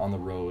it was on the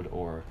road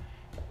or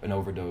an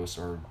overdose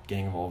or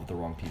getting involved with the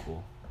wrong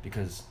people,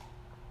 because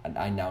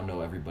I now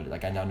know everybody.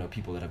 Like I now know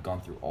people that have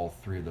gone through all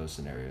three of those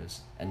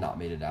scenarios and not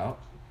made it out.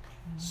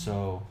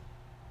 So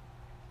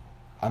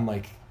I'm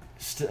like,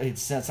 it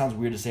sounds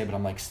weird to say, but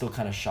I'm like still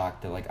kind of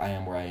shocked that like I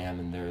am where I am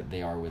and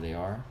they are where they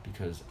are,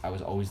 because I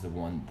was always the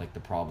one, like the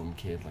problem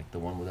kid, like the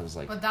one that was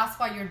like. But that's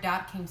why your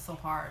dad came so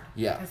hard.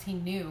 Yeah. Because he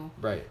knew.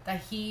 Right.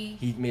 That he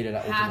made an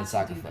ultimate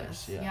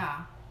sacrifice.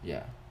 Yeah.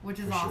 Yeah. Which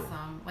is awesome.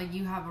 Sure. Like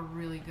you have a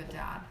really good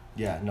dad.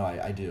 Yeah. No,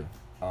 I do.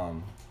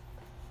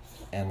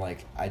 And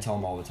like I tell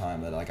him all the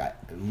time that like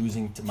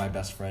losing to my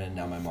best friend and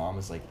now my mom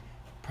is like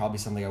probably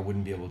something I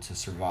wouldn't be able to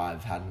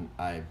survive hadn't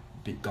I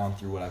gone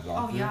through what I've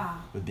gone through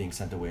with being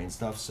sent away and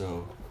stuff.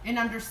 So and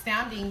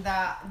understanding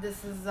that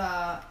this is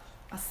a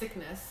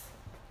sickness.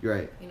 You're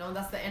right.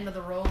 That's the end of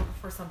the road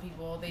for some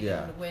people. They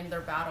didn't win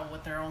their battle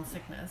with their own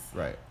sickness.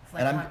 Right.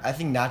 Like and I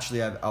think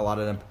naturally I have a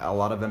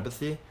lot of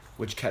empathy,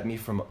 which kept me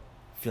from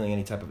feeling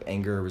any type of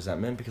anger or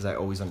resentment, because I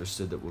always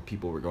understood that what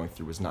people were going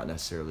through was not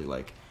necessarily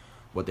like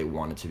what they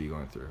wanted to be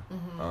going through.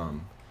 Mm-hmm.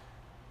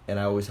 And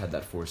I always had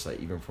that foresight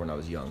even from when I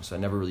was young. So I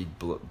never really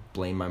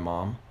blamed my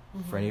mom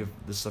for any of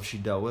the stuff she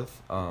dealt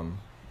with. And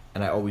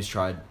I always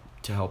tried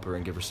to help her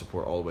and give her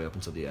support all the way up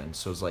until the end.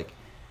 So it's like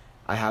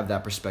I have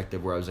that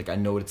perspective where I was like, I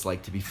know what it's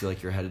like to feel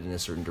like you're headed in a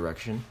certain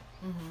direction.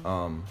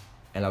 Mm-hmm.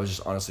 And I was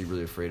just honestly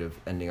really afraid of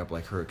ending up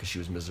like her because she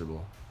was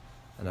miserable.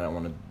 And I don't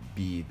want to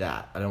be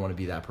that. I don't want to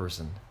be that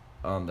person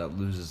that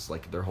loses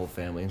like their whole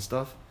family and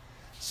stuff.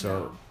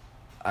 So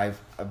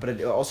but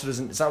it also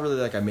doesn't, it's not really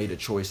like I made a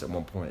choice at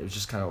one point. It was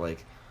just kind of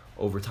like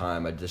over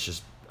time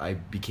I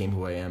became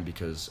who I am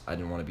because I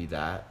didn't want to be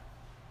that.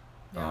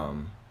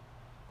 So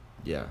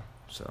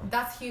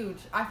that's huge.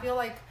 I feel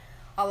like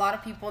a lot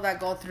of people that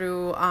go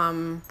through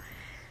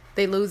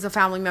they lose a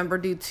family member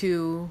due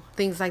to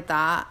things like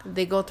that.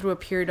 They go through a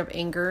period of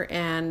anger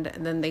and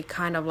then they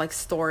kind of like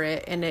store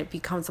it and it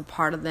becomes a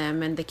part of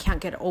them and they can't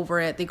get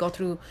over it. They go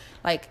through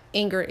like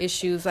anger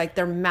issues, like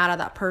they're mad at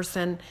that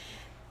person.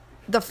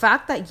 The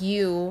fact that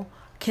you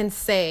can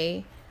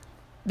say,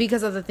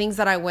 because of the things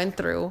that I went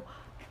through,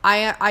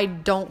 I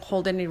don't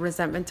hold any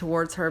resentment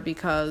towards her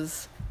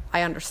because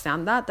I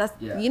understand that. That's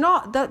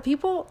that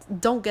people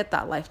don't get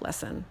that life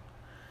lesson.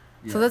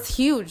 Yeah. So that's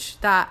huge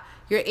that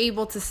you're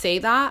able to say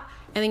that,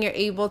 and then you're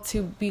able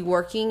to be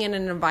working in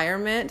an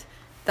environment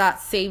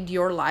that saved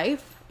your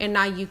life, and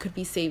now you could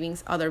be saving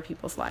other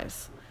people's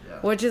lives. Yeah.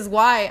 Which is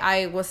why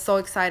I was so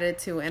excited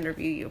to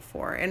interview you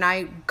for, and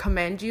I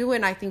commend you,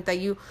 and I think that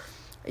you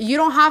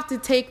don't have to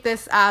take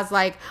this as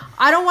like,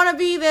 I don't want to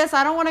be this,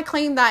 I don't want to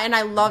claim that, and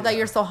I love that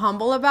you're so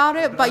humble about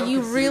it, but you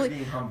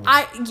really,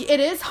 it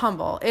is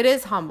humble,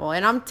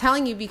 and I'm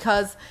telling you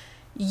because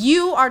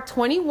you are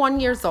 21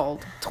 years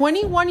old.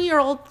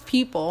 21-year-old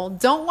people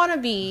don't want to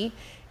be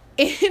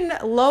in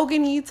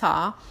Logan,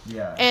 Utah,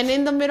 and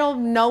in the middle of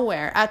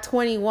nowhere at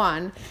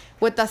 21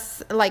 with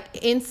the like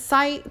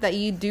insight that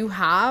you do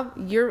have.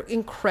 You're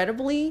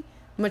incredibly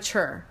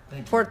mature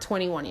for a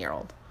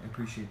 21-year-old. I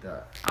appreciate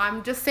that.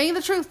 I'm just saying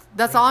the truth.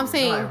 That's all I'm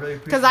saying.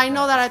 Because I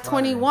know that at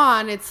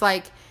 21, it's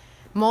like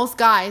most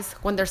guys,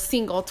 when they're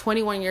single,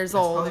 21 years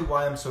That's old. probably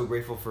why I'm so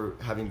grateful for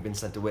having been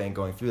sent away and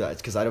going through that.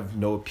 It's because I have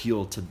no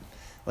appeal to,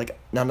 like,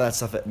 none of that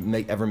stuff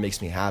ever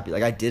makes me happy.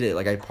 Like, I did it.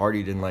 Like, I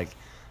partied and, like,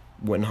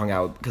 went and hung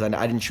out. Because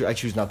I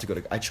chose not to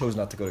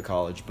go to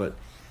college. But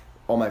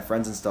all my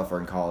friends and stuff are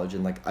in college.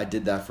 And, like, I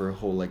did that for a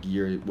whole, like,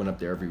 year. Went up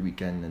there every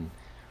weekend and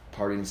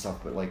partied and stuff.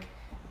 But, like,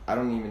 I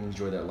don't even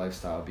enjoy that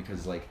lifestyle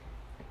because, like,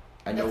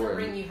 I know where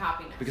bring you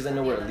happiness. Because I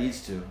know where it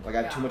leads to. Like,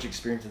 I have too much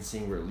experience in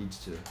seeing where it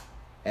leads to.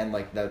 And,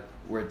 like, that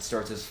where it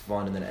starts as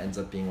fun and then it ends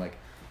up being, like,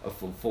 a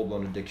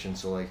full-blown addiction.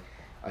 So, like,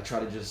 I try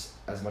to just,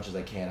 as much as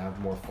I can, have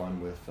more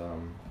fun with,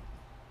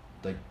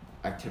 like,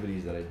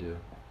 activities that I do.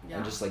 Yeah.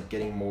 And just, like,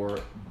 getting more,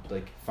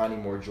 like,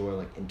 finding more joy,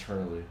 like,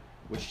 internally.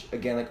 Which,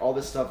 again, like, all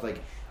this stuff,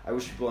 like, I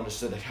wish people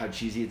understood, like, how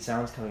cheesy it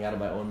sounds coming out of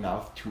my own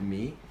mouth to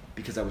me.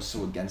 Because I was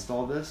so against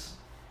all this.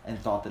 And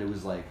thought that it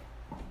was, like,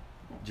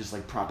 just,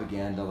 like,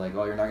 propaganda. Like,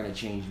 oh, you're not going to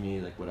change me,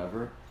 like,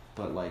 whatever.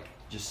 But, like,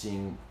 just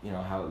seeing, you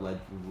know, how it led,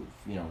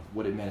 you know,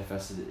 what it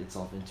manifested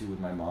itself into with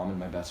my mom and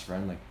my best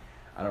friend. Like,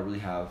 I don't really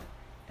have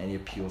any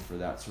appeal for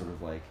that sort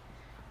of, like,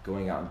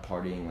 going out and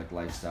partying, like,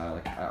 lifestyle.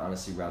 Like, I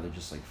honestly rather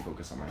just, like,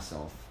 focus on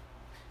myself.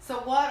 So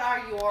what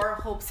are your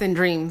hopes and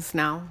dreams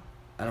now?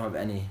 I don't have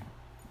any.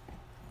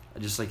 I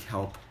just, like,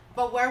 help.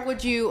 But where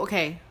would you,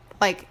 okay,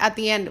 like, at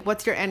the end,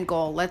 what's your end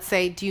goal? Let's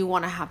say, do you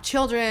want to have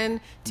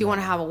children? Do you want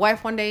to have a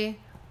wife one day?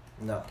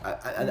 No.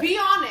 Be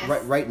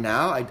honest. Right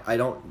now, I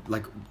don't,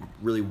 like,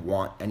 really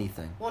want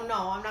anything. Well, no,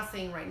 I'm not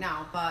saying right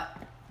now, but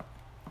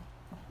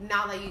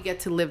now that you get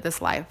to live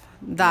this life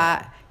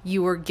that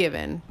you were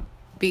given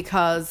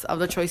because of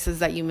the choices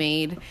that you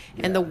made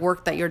and the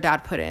work that your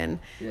dad put in.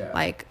 Yeah.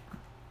 Like,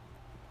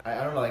 I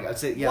don't know, like, I'd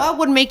say, yeah. What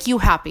would make you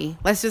happy?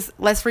 Let's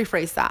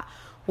rephrase that.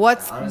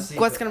 What's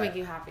going to make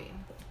you happy?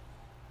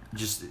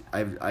 Just,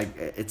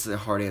 it's a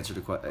hard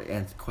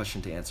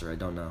question to answer. I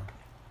don't know.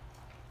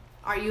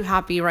 Are you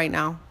happy right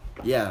now?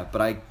 Yeah,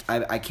 but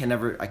I can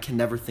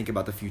never think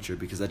about the future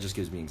because that just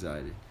gives me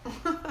anxiety.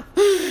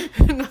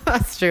 No,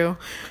 that's true.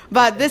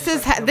 But this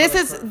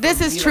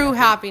is true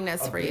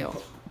happiness for you.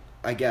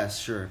 I guess,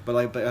 sure.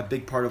 But a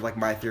big part of, like,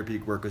 my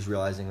therapeutic work is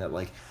realizing that,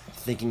 like,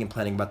 thinking and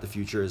planning about the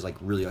future is, like,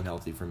 really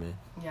unhealthy for me.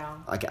 Yeah.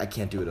 I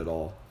can't do it at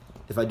all.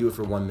 If I do it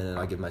for 1 minute,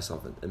 I give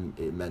myself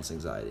immense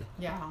anxiety.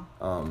 Yeah.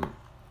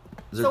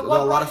 There's a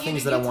lot of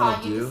things that I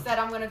want to do. You said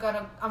I'm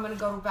gonna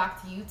go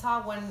back to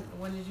Utah.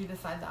 When did you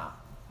decide that?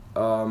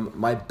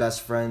 My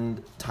best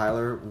friend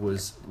Tyler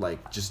was,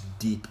 like, just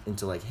deep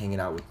into, like, hanging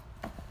out with.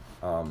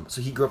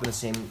 So he grew up in the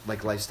same,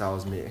 like, lifestyle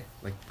as me,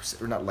 like,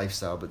 or not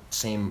lifestyle, but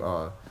same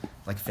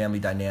like, family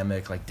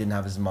dynamic. Like, didn't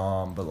have his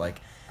mom, but,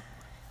 like,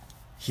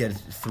 he had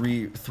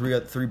three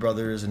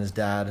brothers and his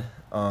dad.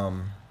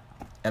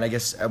 And I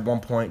guess at one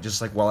point,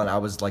 just, like, while I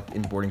was, like,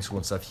 in boarding school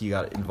and stuff, he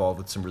got involved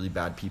with some really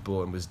bad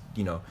people and was,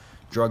 you know,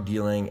 drug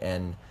dealing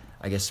and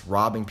I guess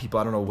robbing people.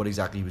 I don't know what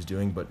exactly he was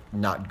doing, but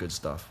not good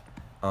stuff.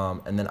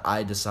 And then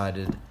I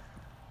decided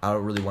I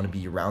don't really want to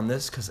be around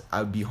this because I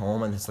would be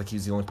home and it's like he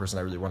was the only person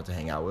I really wanted to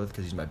hang out with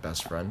because he's my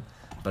best friend.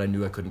 But I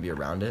knew I couldn't be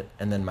around it.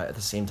 And then at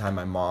the same time,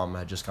 my mom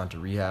had just gone to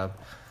rehab.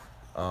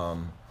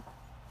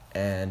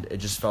 And it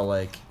just felt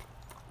like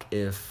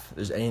if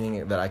there's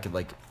anything that I could,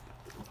 like,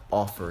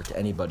 offer to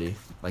anybody,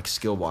 like,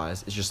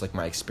 skill-wise, it's just, like,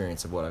 my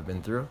experience of what I've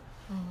been through.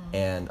 Mm-hmm.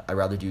 And I'd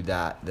rather do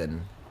that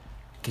than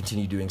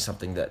continue doing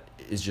something that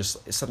is just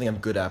it's something I'm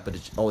good at, but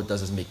all it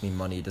does is make me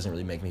money. It doesn't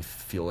really make me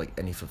feel, like,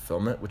 any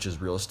fulfillment, which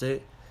is real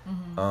estate.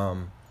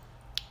 Mm-hmm.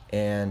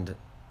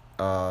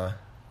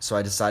 So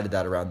I decided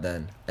that around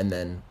then. And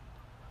then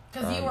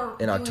because you were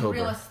in doing October,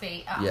 real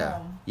estate at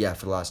home. Yeah,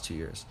 for the last 2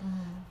 years.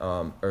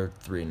 Mm-hmm. Or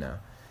 3 now.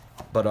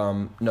 But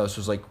no, so it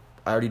was like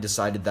I already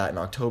decided that in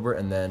October,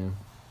 and then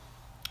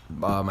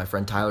my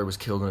friend Tyler was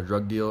killed in a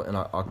drug deal on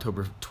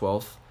October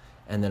 12th,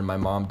 and then my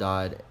mom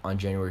died on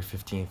January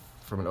 15th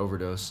from an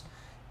overdose,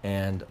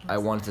 and I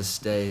wanted to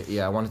stay.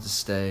 Yeah, I wanted to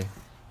stay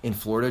in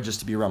Florida just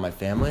to be around my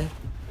family,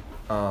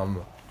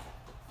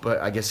 but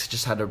I guess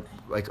just had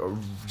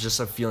just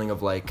a feeling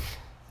of, like,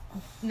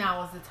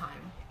 now is the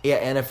time. Yeah,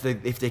 and if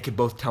they could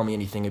both tell me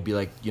anything, it'd be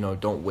like, you know,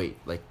 don't wait,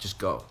 like, just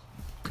go,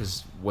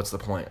 because what's the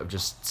point of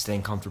just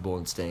staying comfortable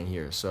and staying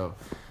here? So,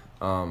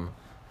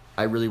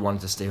 I really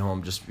wanted to stay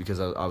home just because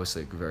I was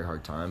obviously, like, a very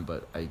hard time,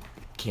 but I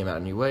came out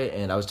anyway.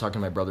 And I was talking to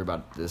my brother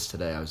about this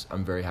today.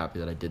 I'm very happy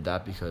that I did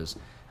that because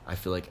I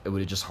feel like it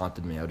would have just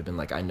haunted me. I would have been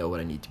like, I know what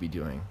I need to be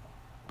doing,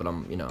 but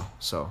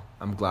so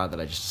I'm glad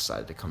that I just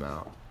decided to come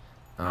out.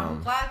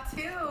 I'm glad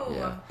too.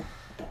 Yeah,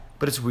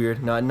 but it's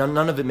weird. No,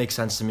 none of it makes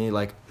sense to me.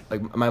 Like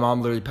my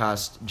mom literally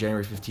passed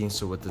January 15th,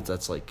 so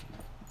that's like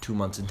 2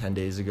 months and 10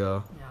 days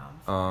ago. Yeah.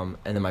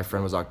 And then my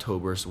friend was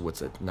October, so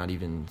what's it? Not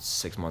even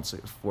 6 months,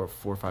 4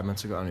 or 5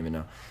 months ago. I don't even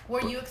know.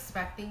 Were you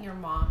expecting your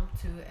mom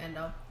to end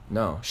up?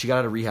 No, she got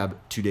out of rehab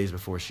 2 days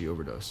before she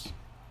overdosed,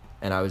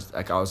 and I was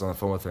on the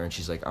phone with her, and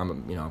she's like,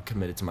 I'm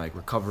committed to my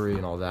recovery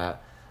and all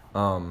that.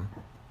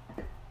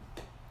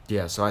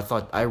 Yeah, so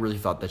I really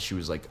thought that she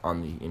was, like,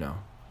 on the,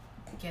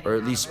 or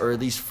at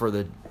least for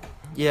the,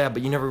 yeah,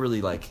 but you never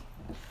really, like,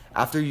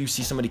 after you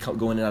see somebody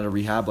go in and out of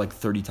rehab like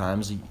 30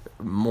 times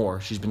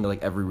more, she's been to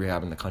like every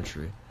rehab in the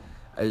country.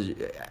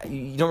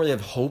 You don't really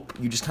have hope.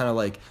 You just kind of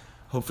like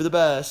hope for the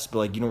best, but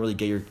like you don't really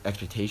get your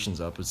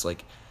expectations up. It's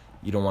like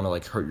you don't want to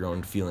like hurt your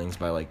own feelings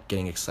by like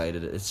getting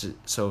excited. It's just,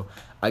 so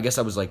I guess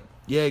I was like,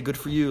 yeah, good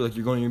for you. Like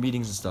you're going to your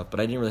meetings and stuff, but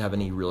I didn't really have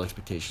any real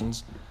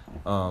expectations.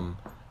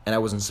 And I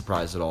wasn't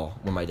surprised at all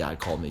when my dad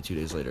called me 2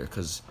 days later,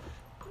 because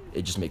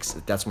it just makes,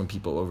 that's when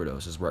people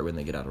overdose, is right when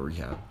they get out of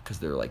rehab, because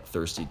they're like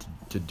thirsty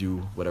to do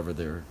whatever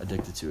they're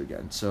addicted to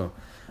again. So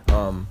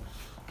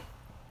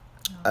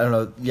I don't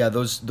know. Yeah,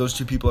 those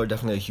two people are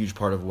definitely a huge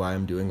part of why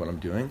I'm doing what I'm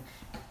doing.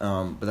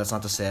 But that's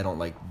not to say I don't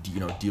like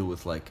deal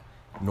with like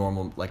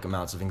normal like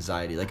amounts of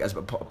anxiety, like as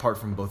apart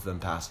from both of them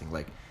passing.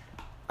 Like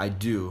I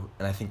do,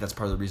 and I think that's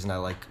part of the reason I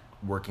like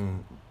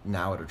working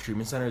now at a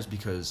treatment center, is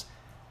because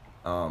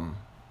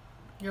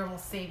you're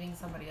almost saving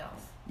somebody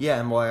else. Yeah,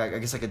 and well, I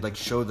guess I could like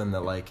show them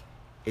that like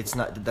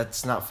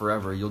that's not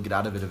forever. You'll get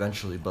out of it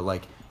eventually, but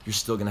like you're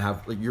still gonna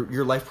have like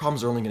your life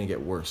problems are only gonna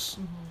get worse.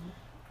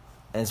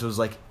 Mm-hmm. And so it was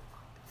like,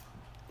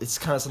 it's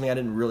kind of something I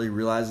didn't really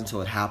realize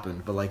until it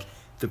happened. But like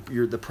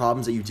the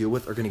problems that you deal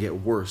with are gonna get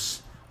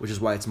worse, which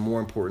is why it's more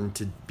important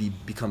to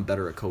become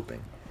better at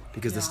coping,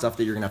 because the stuff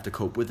that you're gonna have to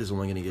cope with is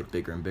only gonna get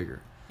bigger and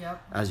bigger.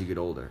 Yep. As you get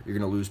older, you're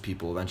gonna lose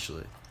people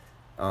eventually.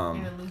 You're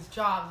gonna lose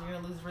jobs. You're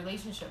gonna lose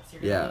relationships.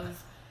 You're gonna lose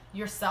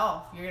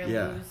yourself. You're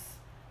gonna lose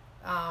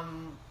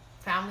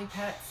family,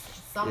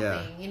 pets,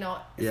 something. You know,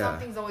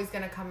 something's always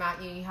gonna come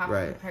at you. You have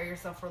to prepare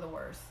yourself for the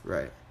worst.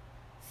 Right.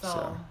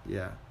 So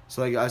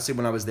so like I say,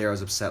 when I was there, I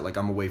was upset. Like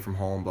I'm away from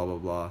home, blah blah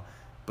blah,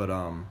 but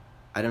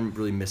I didn't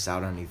really miss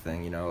out on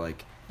anything. You know,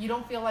 like you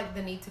don't feel like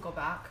the need to go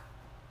back.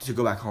 To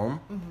go back home?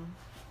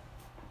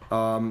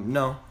 Mm-hmm.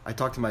 No, I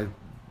talk to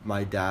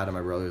my dad and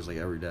my brothers like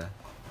every day.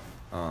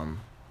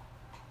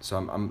 So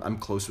I'm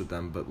close with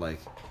them, but like,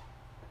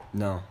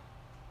 no.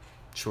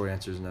 Short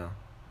answer is no.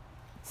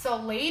 So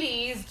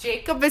ladies,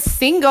 Jacob is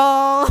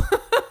single.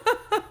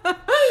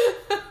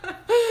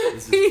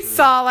 He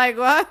saw like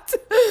what?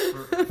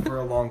 For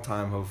a long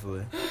time,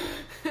 hopefully.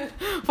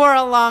 For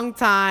a long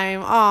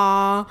time.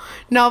 Aw.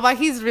 No, but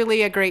he's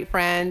really a great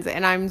friend,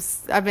 and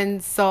I've been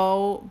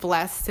so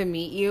blessed to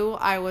meet you.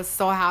 I was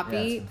so happy.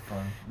 Yeah, it's been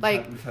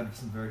fun. We've had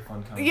some very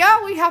fun conversations.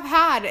 Yeah, we have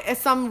had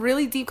some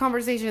really deep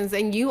conversations,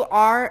 and you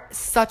are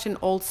such an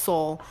old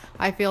soul.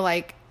 I feel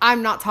like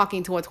I'm not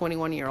talking to a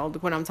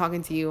 21-year-old when I'm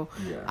talking to you.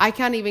 Yeah. I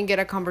can't even get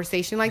a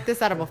conversation like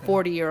this out of a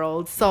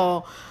 40-year-old.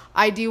 So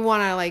I do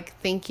want to like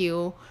thank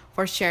you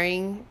for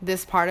sharing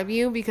this part of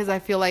you, because I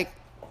feel like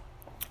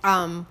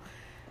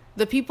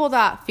the people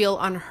that feel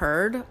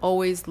unheard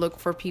always look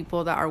for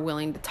people that are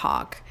willing to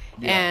talk.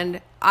 Yeah.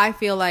 And I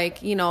feel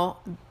like, you know,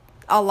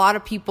 a lot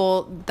of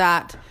people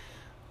that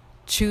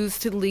choose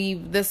to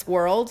leave this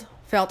world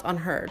felt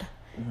unheard.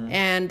 Mm-hmm.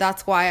 And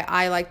that's why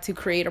I like to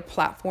create a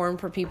platform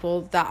for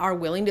people that are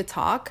willing to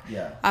talk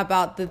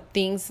about the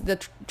things,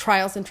 the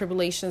trials and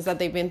tribulations that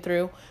they've been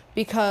through.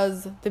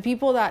 Because the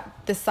people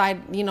that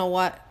decide, you know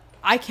what,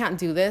 I can't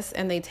do this,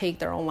 and they take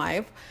their own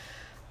life,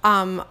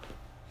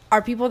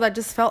 are people that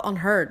just felt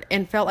unheard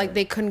and felt like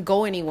they couldn't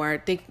go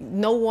anywhere.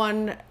 No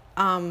one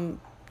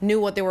knew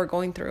what they were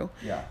going through.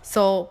 Yeah.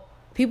 So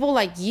people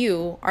like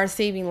you are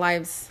saving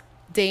lives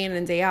day in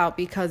and day out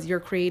because you're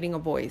creating a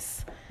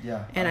voice.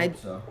 Yeah, and I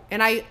hope so.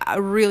 And I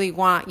really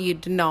want you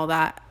to know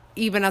that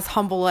even as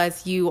humble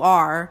as you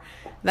are,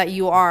 that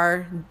you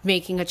are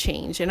making a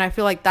change. And I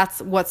feel like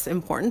that's what's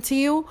important to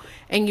you,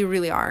 and you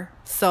really are.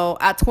 So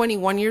at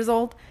 21 years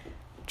old,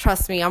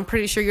 trust me, I'm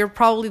pretty sure you're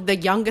probably the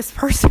youngest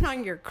person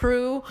on your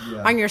crew,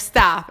 on your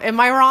staff. Am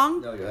I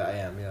wrong? No, I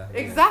am, yeah.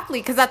 Exactly,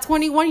 because at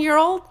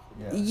 21-year-old,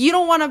 you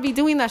don't want to be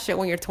doing that shit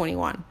when you're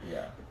 21.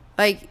 Yeah.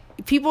 Like,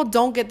 people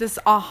don't get this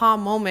aha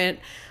moment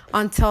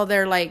until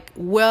they're like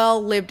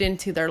well lived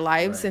into their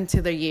lives,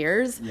 into their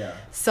years. Yeah.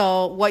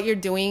 So what you're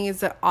doing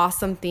is an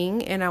awesome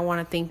thing, and I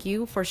want to thank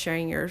you for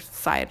sharing your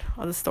side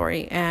of the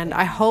story. And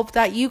I hope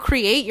that you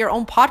create your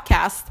own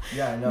podcast.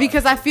 Yeah, I know.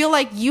 Because I feel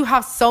like you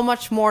have so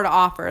much more to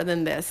offer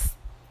than this.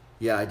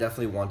 Yeah, I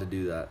definitely want to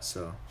do that.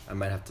 So I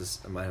might have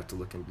to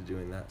look into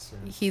doing that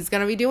soon. He's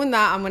gonna be doing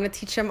that. I'm gonna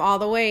teach him all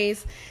the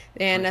ways,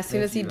 and as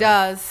soon as he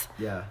does.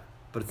 Yeah,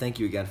 but thank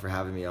you again for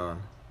having me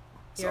on.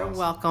 You're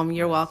welcome.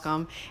 You're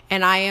welcome.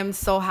 And I am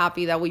so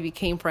happy that we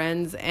became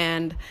friends.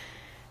 And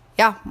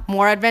yeah,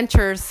 more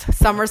adventures.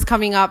 Summer's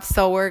coming up,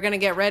 so we're going to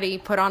get ready,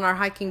 put on our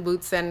hiking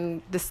boots,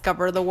 and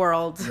discover the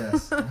world.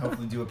 Yes, and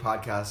hopefully do a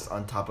podcast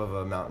on top of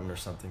a mountain or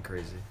something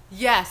crazy.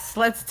 Yes,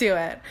 let's do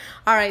it.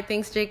 All right,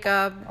 thanks,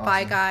 Jacob. Awesome.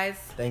 Bye, guys.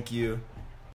 Thank you.